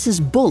 Thomas's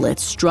bullet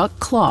struck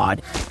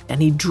Claude,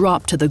 and he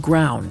dropped to the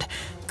ground.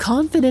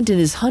 Confident in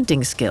his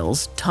hunting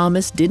skills,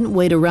 Thomas didn't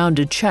wait around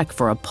to check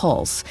for a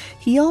pulse.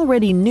 He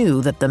already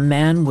knew that the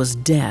man was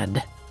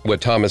dead.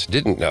 What Thomas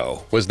didn't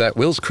know was that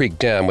Wills Creek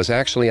Dam was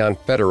actually on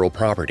federal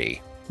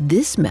property.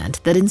 This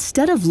meant that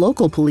instead of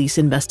local police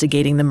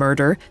investigating the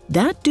murder,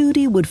 that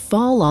duty would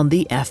fall on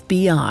the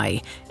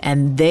FBI,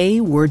 and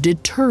they were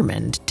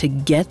determined to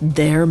get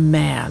their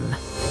man.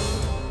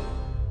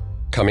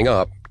 Coming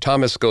up,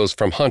 Thomas goes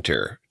from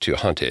hunter to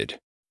hunted.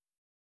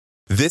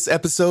 This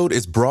episode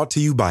is brought to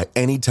you by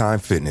Anytime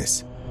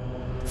Fitness.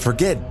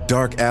 Forget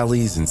dark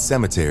alleys and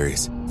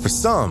cemeteries. For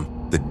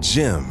some, the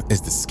gym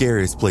is the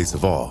scariest place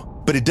of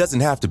all, but it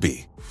doesn't have to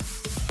be.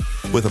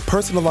 With a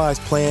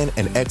personalized plan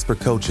and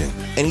expert coaching,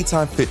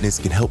 Anytime Fitness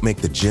can help make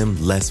the gym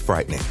less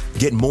frightening.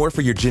 Get more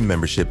for your gym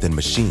membership than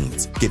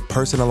machines. Get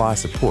personalized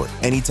support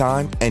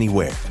anytime,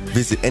 anywhere.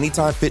 Visit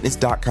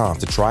AnytimeFitness.com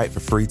to try it for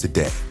free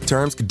today.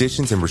 Terms,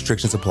 conditions, and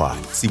restrictions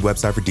apply. See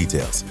website for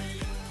details.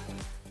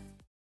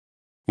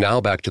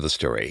 Now back to the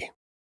story.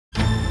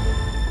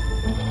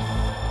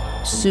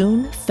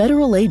 Soon,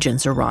 federal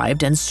agents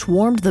arrived and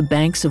swarmed the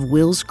banks of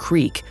Wills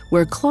Creek,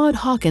 where Claude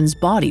Hawkins'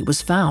 body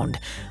was found.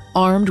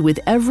 Armed with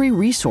every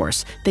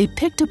resource, they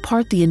picked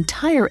apart the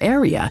entire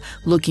area,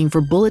 looking for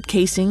bullet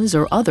casings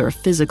or other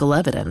physical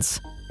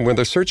evidence. When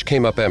the search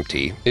came up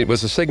empty, it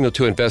was a signal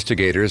to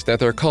investigators that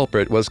their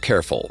culprit was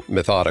careful,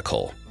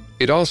 methodical.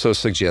 It also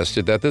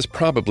suggested that this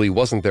probably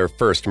wasn't their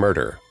first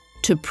murder.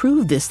 To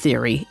prove this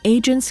theory,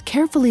 agents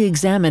carefully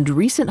examined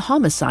recent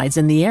homicides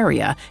in the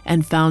area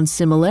and found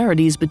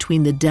similarities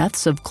between the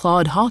deaths of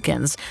Claude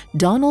Hawkins,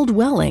 Donald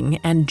Welling,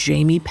 and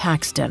Jamie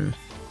Paxton.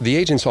 The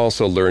agents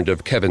also learned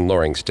of Kevin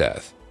Loring's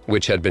death,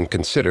 which had been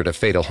considered a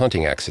fatal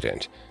hunting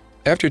accident.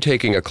 After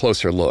taking a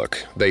closer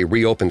look, they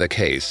reopened the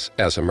case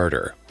as a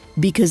murder.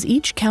 Because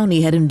each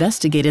county had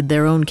investigated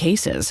their own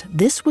cases,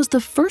 this was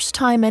the first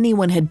time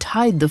anyone had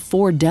tied the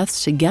 4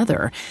 deaths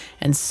together,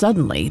 and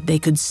suddenly they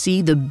could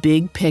see the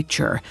big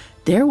picture.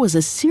 There was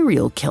a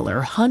serial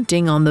killer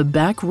hunting on the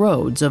back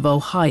roads of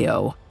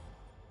Ohio.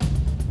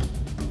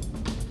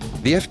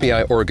 The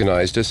FBI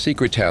organized a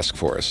secret task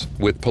force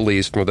with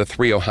police from the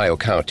 3 Ohio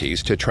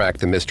counties to track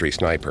the mystery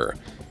sniper.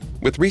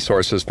 With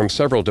resources from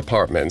several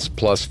departments,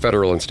 plus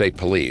federal and state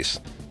police,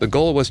 the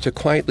goal was to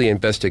quietly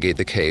investigate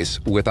the case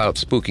without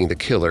spooking the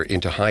killer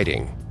into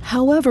hiding.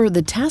 However,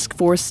 the task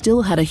force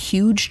still had a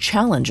huge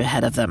challenge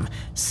ahead of them.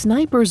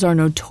 Snipers are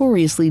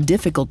notoriously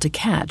difficult to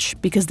catch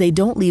because they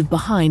don't leave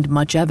behind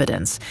much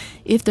evidence.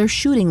 If they're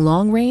shooting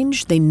long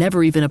range, they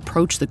never even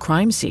approach the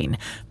crime scene.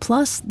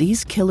 Plus,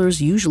 these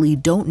killers usually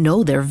don't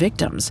know their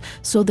victims,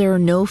 so there are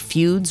no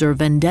feuds or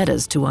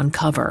vendettas to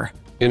uncover.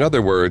 In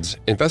other words,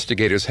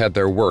 investigators had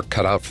their work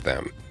cut out for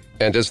them.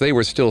 And as they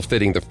were still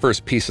fitting the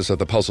first pieces of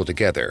the puzzle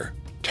together,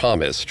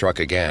 Thomas struck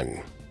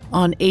again.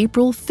 On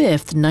April 5,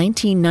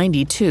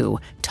 1992,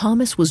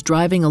 Thomas was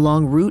driving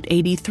along Route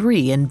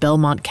 83 in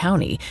Belmont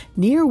County,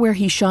 near where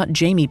he shot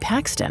Jamie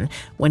Paxton,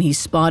 when he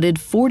spotted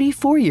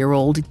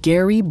 44-year-old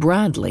Gary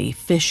Bradley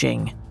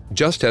fishing.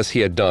 Just as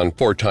he had done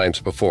 4 times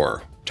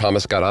before,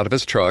 Thomas got out of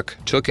his truck,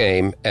 took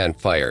aim, and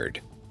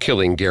fired,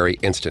 killing Gary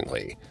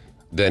instantly.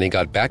 Then he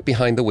got back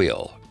behind the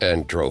wheel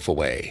and drove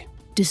away.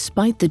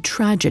 Despite the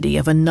tragedy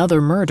of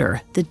another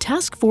murder, the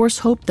task force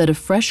hoped that a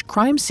fresh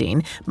crime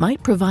scene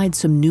might provide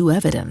some new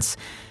evidence.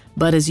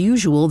 But as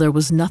usual, there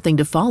was nothing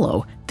to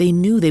follow. They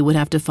knew they would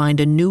have to find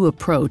a new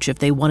approach if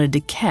they wanted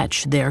to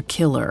catch their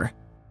killer.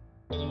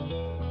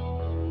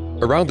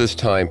 Around this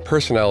time,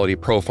 personality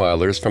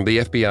profilers from the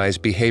FBI's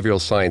Behavioral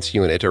Science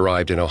Unit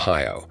arrived in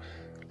Ohio.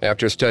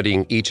 After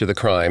studying each of the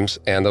crimes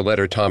and the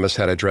letter Thomas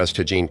had addressed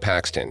to Gene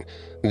Paxton,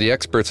 the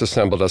experts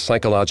assembled a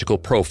psychological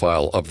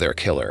profile of their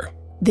killer.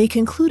 They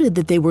concluded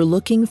that they were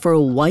looking for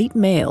a white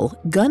male,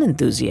 gun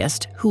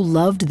enthusiast who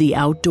loved the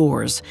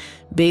outdoors.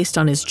 Based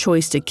on his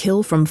choice to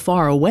kill from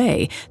far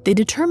away, they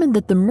determined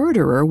that the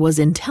murderer was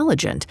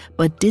intelligent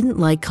but didn't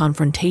like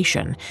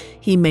confrontation.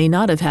 He may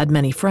not have had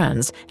many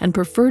friends and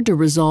preferred to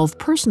resolve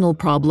personal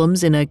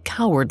problems in a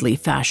cowardly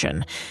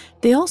fashion.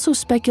 They also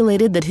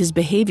speculated that his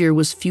behavior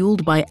was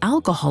fueled by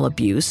alcohol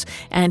abuse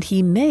and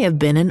he may have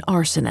been an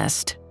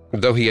arsonist.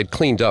 Though he had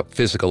cleaned up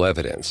physical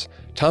evidence,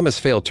 Thomas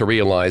failed to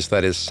realize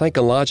that his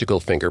psychological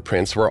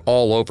fingerprints were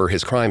all over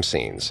his crime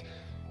scenes.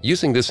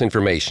 Using this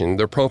information,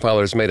 the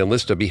profilers made a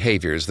list of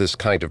behaviors this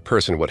kind of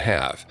person would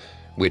have,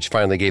 which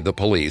finally gave the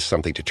police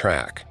something to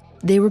track.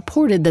 They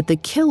reported that the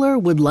killer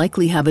would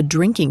likely have a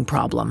drinking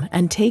problem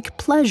and take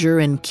pleasure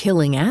in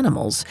killing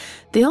animals.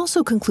 They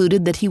also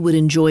concluded that he would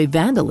enjoy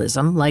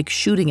vandalism, like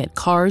shooting at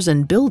cars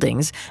and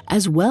buildings,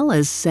 as well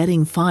as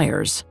setting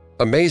fires.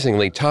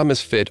 Amazingly, Thomas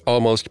fit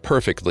almost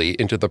perfectly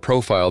into the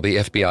profile the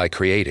FBI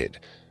created.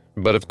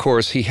 But of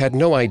course, he had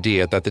no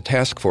idea that the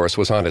task force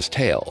was on his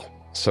tail,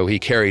 so he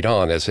carried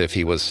on as if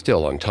he was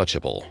still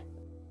untouchable.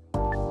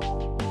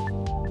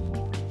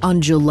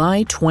 On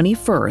July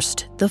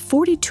 21st, the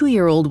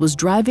 42-year-old was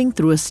driving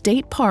through a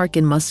state park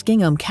in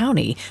Muskingum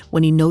County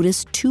when he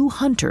noticed 2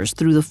 hunters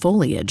through the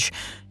foliage.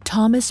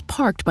 Thomas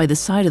parked by the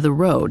side of the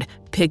road,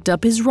 picked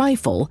up his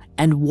rifle,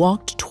 and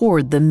walked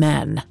toward the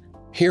men.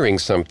 Hearing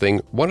something,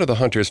 one of the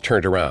hunters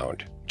turned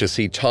around to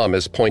see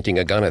Thomas pointing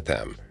a gun at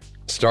them.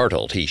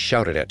 Startled, he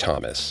shouted at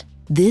Thomas.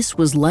 This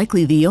was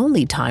likely the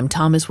only time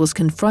Thomas was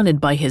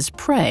confronted by his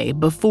prey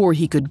before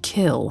he could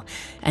kill.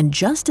 And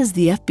just as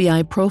the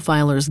FBI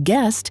profilers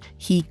guessed,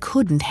 he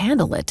couldn't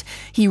handle it.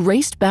 He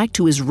raced back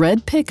to his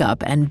red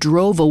pickup and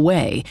drove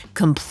away,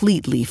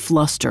 completely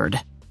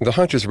flustered. The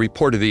hunters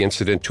reported the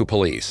incident to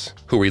police,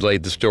 who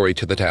relayed the story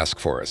to the task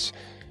force.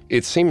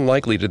 It seemed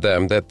likely to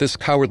them that this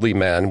cowardly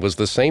man was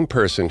the same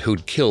person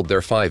who'd killed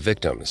their 5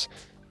 victims.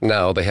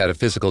 Now they had a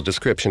physical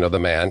description of the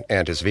man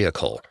and his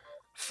vehicle.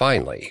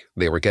 Finally,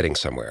 they were getting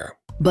somewhere.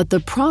 But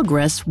the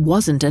progress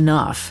wasn't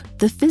enough.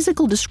 The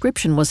physical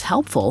description was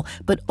helpful,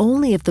 but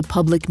only if the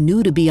public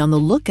knew to be on the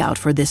lookout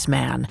for this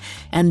man.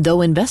 And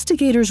though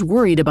investigators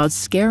worried about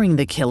scaring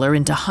the killer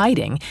into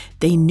hiding,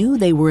 they knew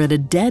they were at a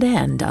dead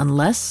end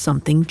unless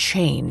something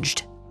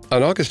changed.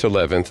 On August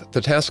 11th,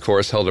 the task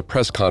force held a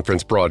press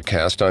conference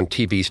broadcast on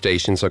TV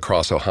stations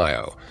across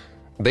Ohio.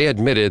 They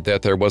admitted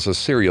that there was a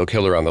serial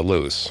killer on the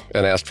loose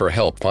and asked for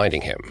help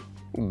finding him.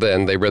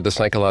 Then they read the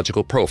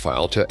psychological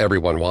profile to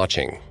everyone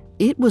watching.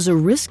 It was a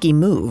risky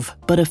move,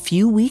 but a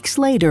few weeks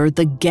later,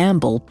 the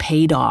gamble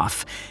paid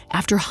off.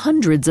 After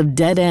hundreds of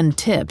dead-end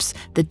tips,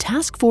 the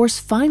task force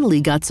finally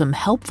got some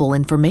helpful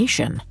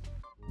information.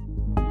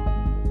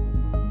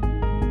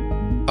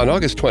 On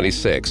August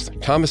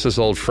 26th, Thomas's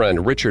old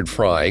friend Richard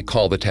Fry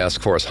called the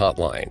task force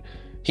hotline.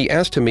 He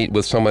asked to meet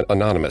with someone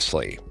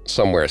anonymously,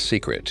 somewhere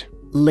secret.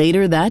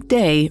 Later that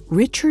day,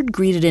 Richard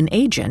greeted an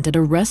agent at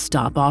a rest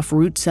stop off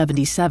Route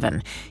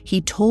 77. He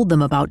told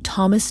them about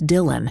Thomas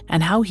Dillon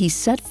and how he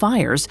set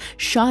fires,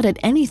 shot at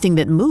anything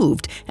that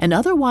moved, and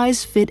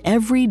otherwise fit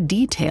every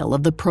detail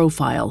of the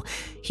profile.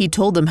 He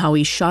told them how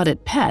he shot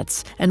at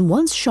pets and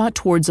once shot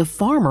towards a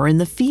farmer in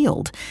the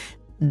field.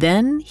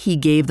 Then he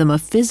gave them a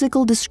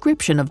physical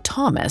description of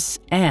Thomas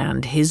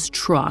and his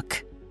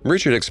truck.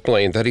 Richard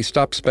explained that he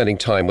stopped spending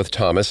time with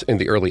Thomas in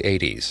the early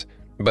 80s.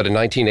 But in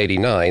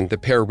 1989, the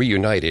pair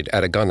reunited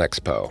at a gun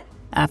expo.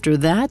 After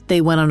that, they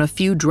went on a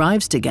few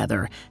drives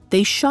together.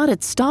 They shot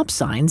at stop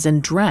signs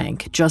and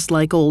drank, just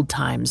like old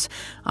times.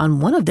 On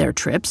one of their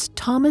trips,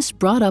 Thomas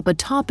brought up a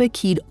topic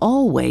he'd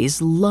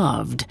always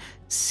loved: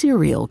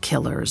 serial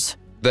killers.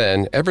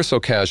 Then, ever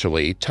so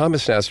casually,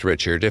 Thomas asked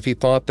Richard if he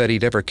thought that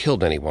he'd ever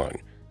killed anyone.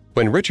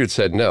 When Richard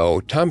said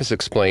no, Thomas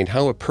explained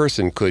how a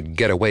person could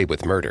get away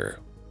with murder.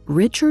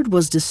 Richard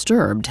was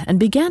disturbed and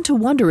began to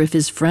wonder if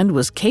his friend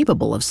was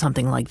capable of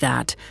something like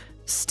that.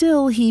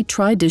 Still, he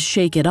tried to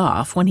shake it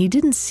off when he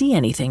didn't see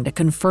anything to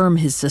confirm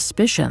his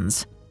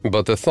suspicions.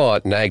 But the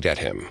thought nagged at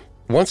him.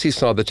 Once he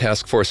saw the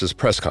task force's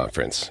press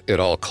conference, it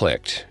all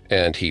clicked,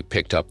 and he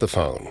picked up the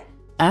phone.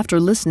 after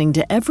listening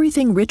to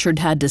everything Richard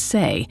had to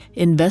say,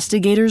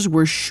 investigators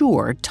were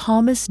sure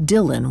Thomas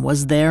Dillon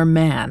was their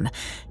man.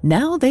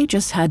 Now they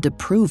just had to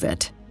prove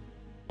it.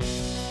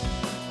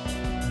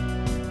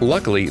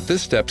 Luckily,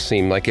 this step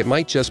seemed like it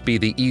might just be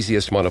the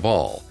easiest one of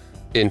all.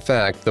 In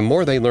fact, the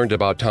more they learned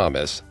about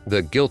Thomas,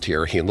 the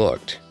guiltier he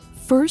looked.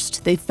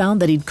 First, they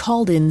found that he'd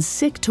called in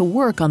sick to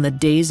work on the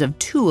days of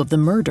 2 of the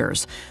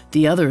murders.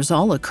 The others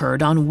all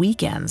occurred on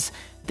weekends.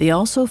 They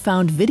also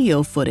found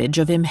video footage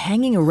of him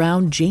hanging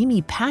around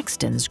Jamie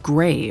Paxton's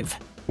grave.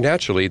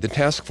 Naturally, the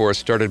task force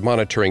started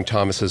monitoring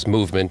Thomas's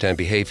movement and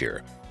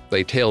behavior.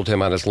 They tailed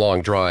him on his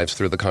long drives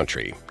through the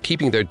country,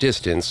 keeping their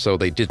distance so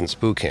they didn't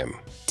spook him.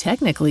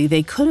 Technically,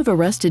 they could have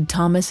arrested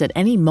Thomas at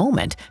any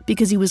moment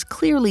because he was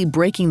clearly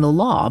breaking the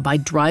law by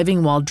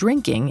driving while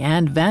drinking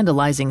and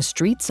vandalizing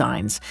street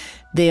signs.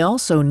 They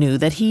also knew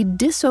that he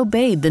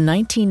disobeyed the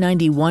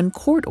 1991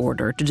 court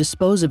order to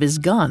dispose of his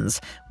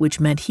guns,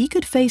 which meant he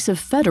could face a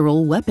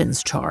federal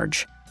weapons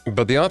charge.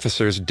 But the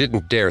officers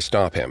didn't dare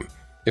stop him.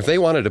 If they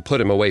wanted to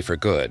put him away for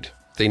good,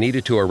 they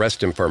needed to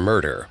arrest him for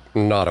murder,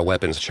 not a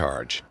weapons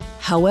charge.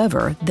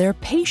 However, their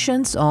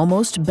patience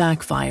almost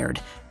backfired.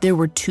 There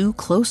were 2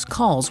 close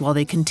calls while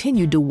they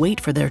continued to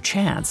wait for their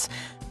chance.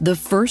 The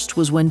first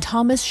was when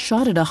Thomas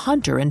shot at a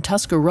hunter in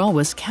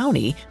Tuscarawas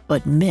County,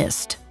 but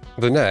missed.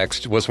 The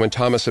next was when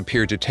Thomas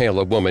appeared to tail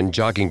a woman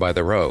jogging by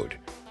the road.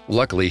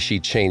 Luckily, she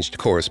changed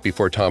course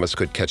before Thomas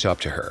could catch up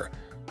to her.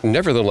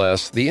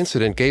 Nevertheless, the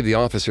incident gave the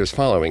officers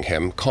following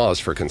him cause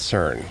for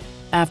concern.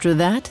 After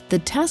that, the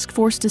task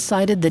force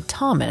decided that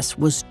Thomas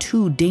was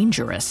too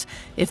dangerous.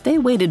 If they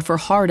waited for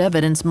hard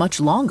evidence much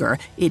longer,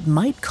 it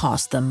might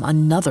cost them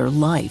another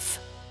life.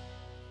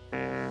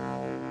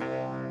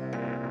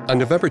 On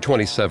November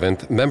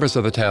 27th, members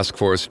of the task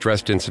force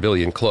dressed in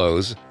civilian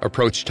clothes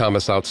approached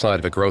Thomas outside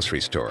of a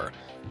grocery store.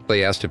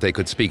 They asked if they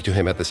could speak to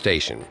him at the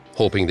station,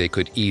 hoping they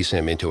could ease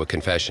him into a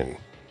confession.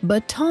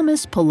 But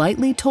Thomas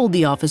politely told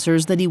the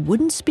officers that he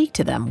wouldn't speak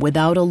to them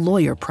without a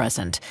lawyer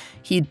present.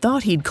 He'd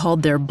thought he'd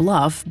called their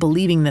bluff,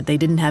 believing that they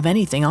didn't have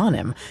anything on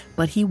him,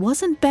 but he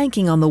wasn't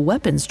banking on the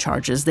weapons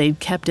charges they'd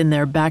kept in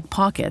their back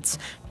pockets,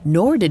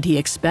 nor did he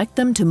expect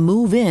them to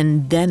move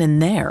in then and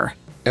there.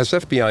 As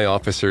FBI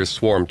officers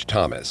swarmed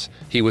Thomas,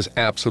 he was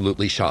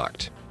absolutely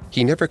shocked.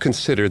 He never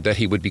considered that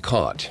he would be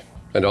caught,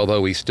 and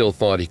although he still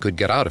thought he could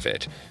get out of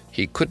it,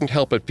 he couldn't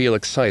help but feel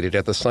excited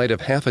at the sight of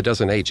half a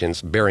dozen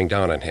agents bearing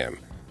down on him.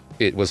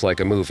 It was like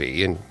a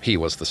movie, and he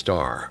was the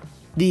star.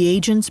 The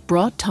agents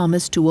brought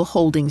Thomas to a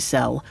holding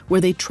cell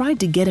where they tried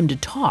to get him to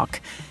talk.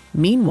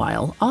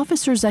 Meanwhile,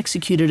 officers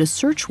executed a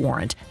search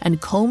warrant and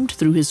combed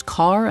through his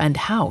car and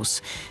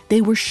house.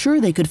 They were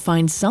sure they could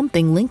find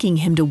something linking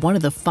him to one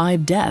of the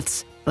 5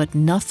 deaths, but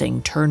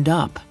nothing turned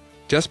up.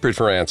 Desperate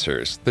for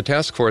answers, the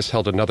task force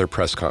held another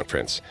press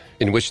conference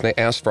in which they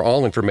asked for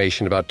all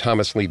information about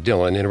Thomas Lee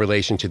Dillon in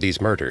relation to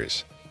these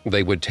murders.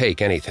 They would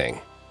take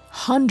anything.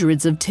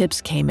 Hundreds of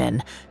tips came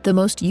in. The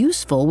most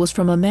useful was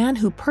from a man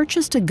who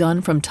purchased a gun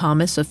from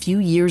Thomas a few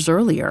years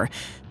earlier.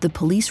 The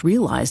police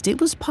realized it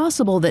was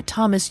possible that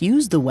Thomas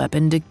used the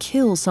weapon to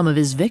kill some of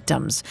his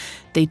victims.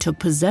 They took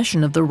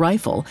possession of the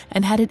rifle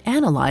and had it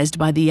analyzed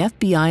by the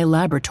FBI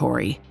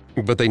laboratory.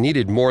 But they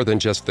needed more than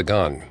just the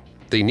gun.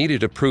 They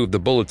needed to prove the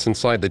bullets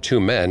inside the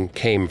 2 men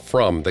came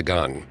from the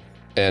gun.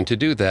 And to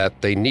do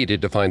that, they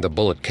needed to find the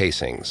bullet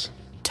casings.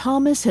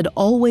 Thomas had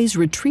always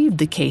retrieved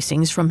the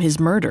casings from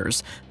his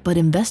murders, but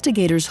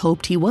investigators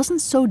hoped he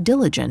wasn't so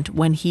diligent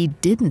when he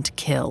didn't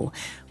kill.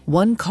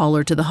 One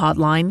caller to the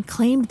hotline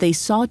claimed they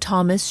saw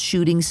Thomas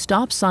shooting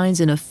stop signs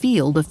in a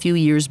field a few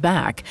years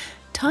back.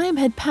 Time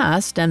had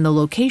passed and the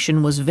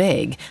location was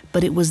vague,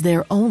 but it was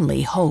their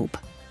only hope.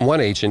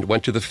 One agent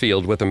went to the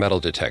field with a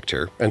metal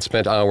detector and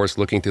spent hours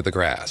looking through the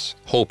grass,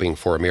 hoping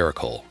for a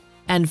miracle.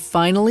 And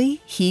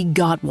finally, he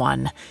got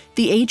one.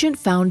 The agent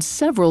found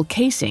several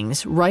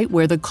casings right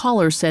where the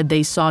caller said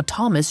they saw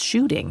Thomas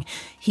shooting.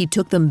 He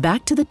took them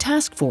back to the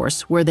task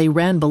force where they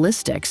ran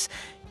ballistics.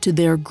 To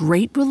their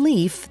great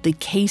relief, the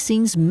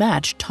casings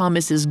matched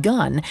Thomas's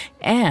gun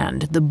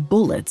and the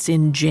bullets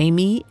in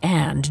Jamie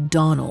and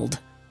Donald.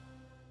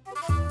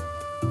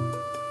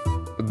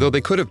 Though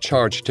they could have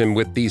charged him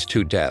with these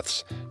 2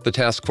 deaths, the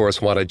task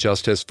force wanted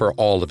justice for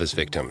all of his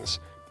victims.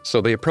 So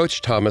they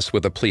approached Thomas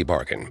with a plea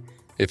bargain.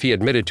 If he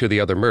admitted to the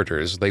other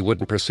murders, they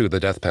wouldn't pursue the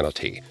death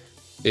penalty.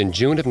 In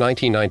June of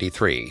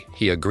 1993,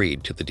 he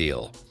agreed to the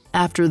deal.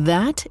 After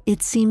that,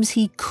 it seems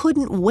he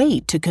couldn't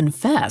wait to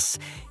confess.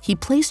 He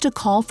placed a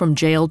call from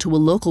jail to a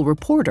local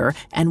reporter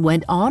and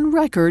went on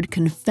record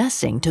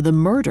confessing to the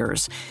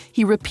murders.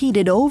 He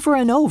repeated over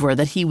and over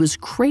that he was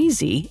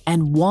crazy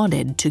and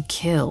wanted to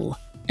kill.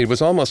 It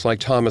was almost like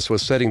Thomas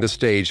was setting the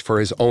stage for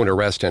his own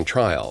arrest and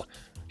trial.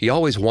 He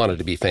always wanted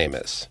to be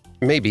famous.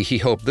 Maybe he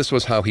hoped this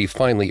was how he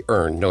finally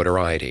earned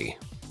notoriety.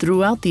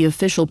 Throughout the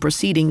official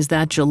proceedings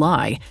that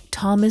July,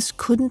 Thomas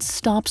couldn't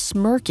stop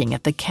smirking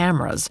at the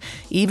cameras,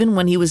 even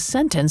when he was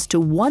sentenced to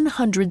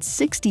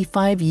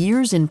 165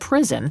 years in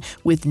prison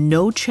with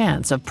no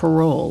chance of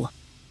parole.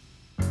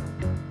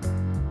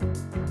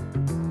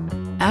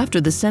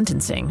 After the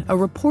sentencing, a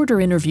reporter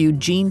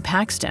interviewed Jean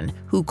Paxton,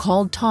 who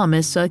called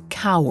Thomas a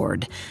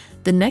coward.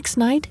 The next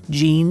night,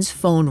 Jean's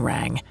phone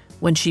rang.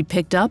 When she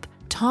picked up,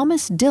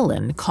 Thomas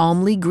Dillon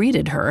calmly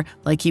greeted her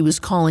like he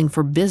was calling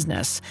for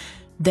business.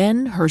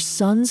 Then her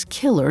son's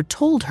killer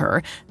told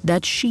her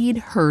that she'd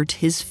hurt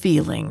his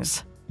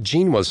feelings.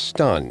 Jean was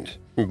stunned,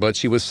 but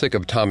she was sick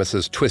of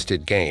Thomas's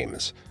twisted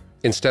games.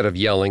 Instead of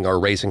yelling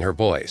or raising her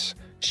voice,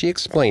 she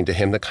explained to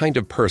him the kind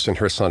of person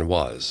her son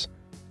was.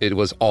 It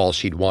was all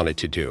she'd wanted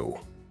to do.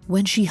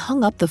 When she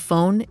hung up the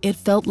phone, it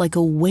felt like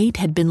a weight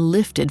had been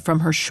lifted from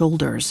her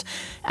shoulders.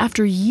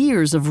 After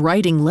years of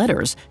writing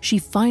letters, she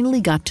finally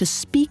got to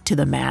speak to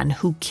the man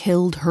who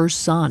killed her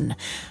son.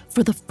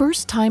 For the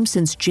first time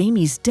since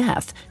Jamie's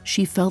death,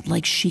 she felt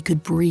like she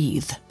could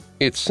breathe.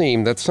 It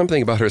seemed that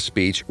something about her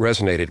speech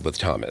resonated with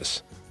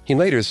Thomas. He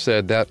later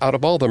said that out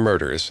of all the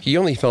murders, he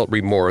only felt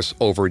remorse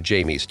over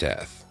Jamie's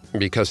death,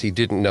 because he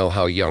didn't know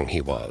how young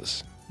he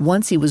was.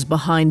 Once he was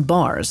behind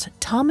bars,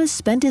 Thomas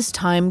spent his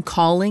time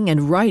calling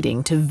and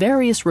writing to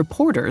various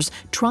reporters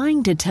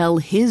trying to tell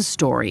his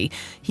story.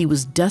 He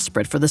was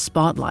desperate for the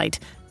spotlight,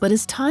 but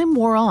as time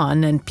wore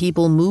on and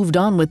people moved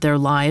on with their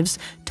lives,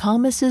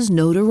 Thomas's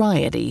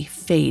notoriety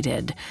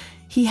faded.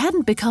 He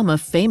hadn't become a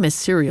famous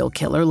serial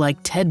killer like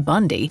Ted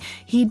Bundy.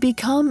 He'd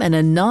become an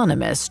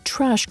anonymous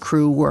trash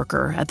crew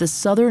worker at the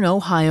Southern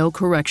Ohio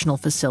Correctional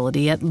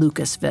Facility at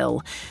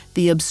Lucasville.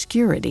 The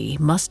obscurity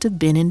must have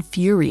been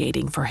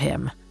infuriating for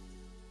him.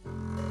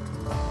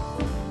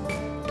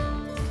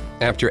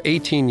 After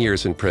 18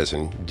 years in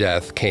prison,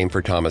 death came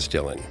for Thomas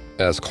Dillon,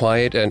 as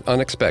quiet and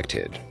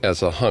unexpected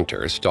as a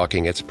hunter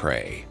stalking its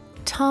prey.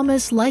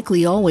 Thomas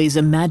likely always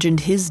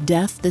imagined his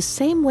death the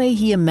same way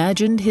he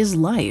imagined his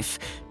life,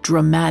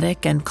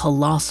 dramatic and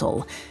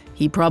colossal.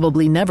 He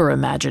probably never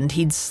imagined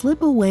he'd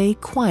slip away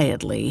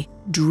quietly,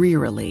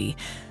 drearily.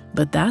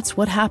 But that's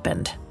what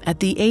happened.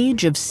 At the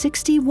age of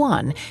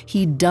 61,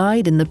 he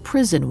died in the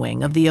prison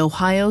wing of the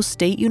Ohio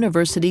State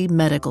University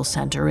Medical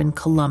Center in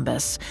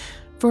Columbus.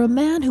 For a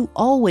man who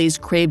always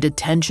craved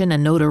attention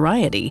and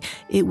notoriety,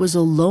 it was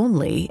a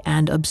lonely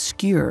and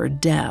obscure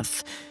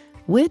death,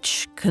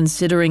 which,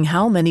 considering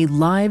how many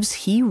lives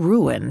he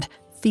ruined,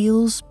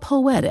 feels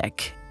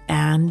poetic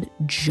and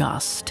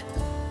just.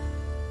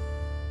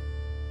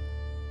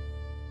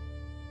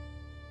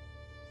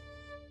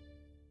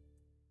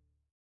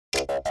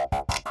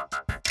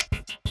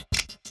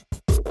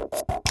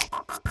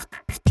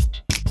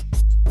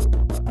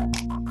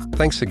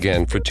 Thanks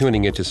again for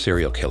tuning into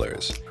Serial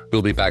Killers.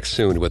 We'll be back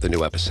soon with a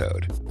new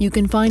episode. You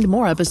can find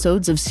more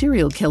episodes of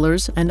Serial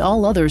Killers and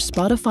all other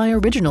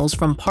Spotify originals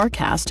from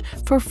Parcast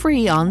for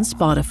free on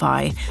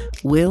Spotify.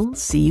 We'll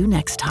see you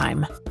next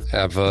time.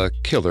 Have a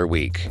killer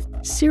week.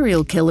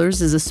 Serial Killers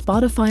is a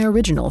Spotify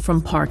original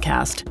from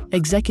Parcast.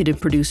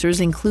 Executive producers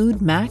include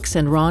Max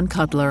and Ron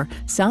Cutler,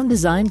 sound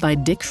design by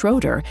Dick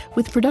Schroeder,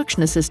 with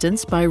production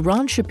assistance by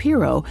Ron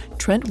Shapiro,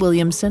 Trent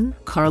Williamson,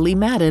 Carly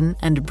Madden,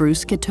 and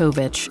Bruce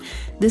Kitovich.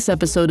 This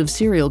episode of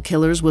Serial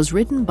Killers was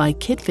written by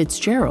Kit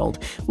Fitzgerald,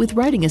 with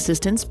writing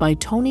assistance by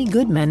Tony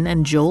Goodman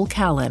and Joel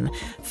Callan,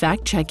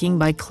 fact-checking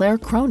by Claire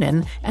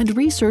Cronin, and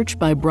research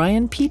by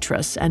Brian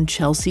Petrus and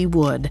Chelsea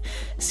Wood.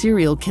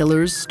 Serial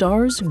Killers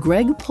stars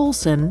Greg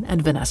Polson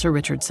and Vanessa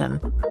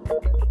Richardson.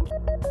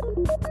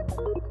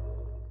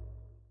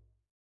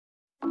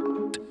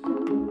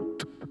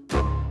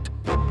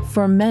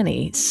 For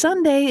many,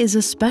 Sunday is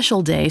a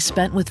special day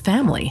spent with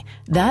family.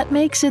 That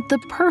makes it the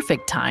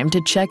perfect time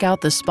to check out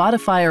the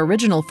Spotify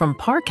original from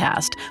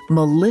Parcast,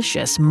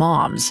 Malicious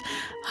Moms.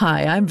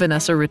 Hi, I'm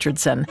Vanessa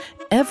Richardson.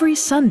 Every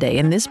Sunday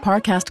in this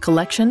Parcast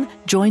collection,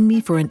 join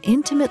me for an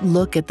intimate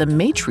look at the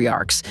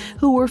matriarchs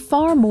who were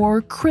far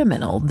more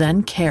criminal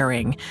than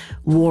caring.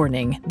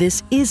 Warning,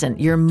 this isn't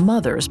your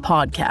mother's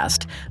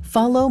podcast.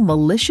 Follow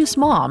Malicious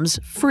Moms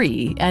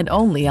free and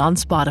only on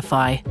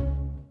Spotify.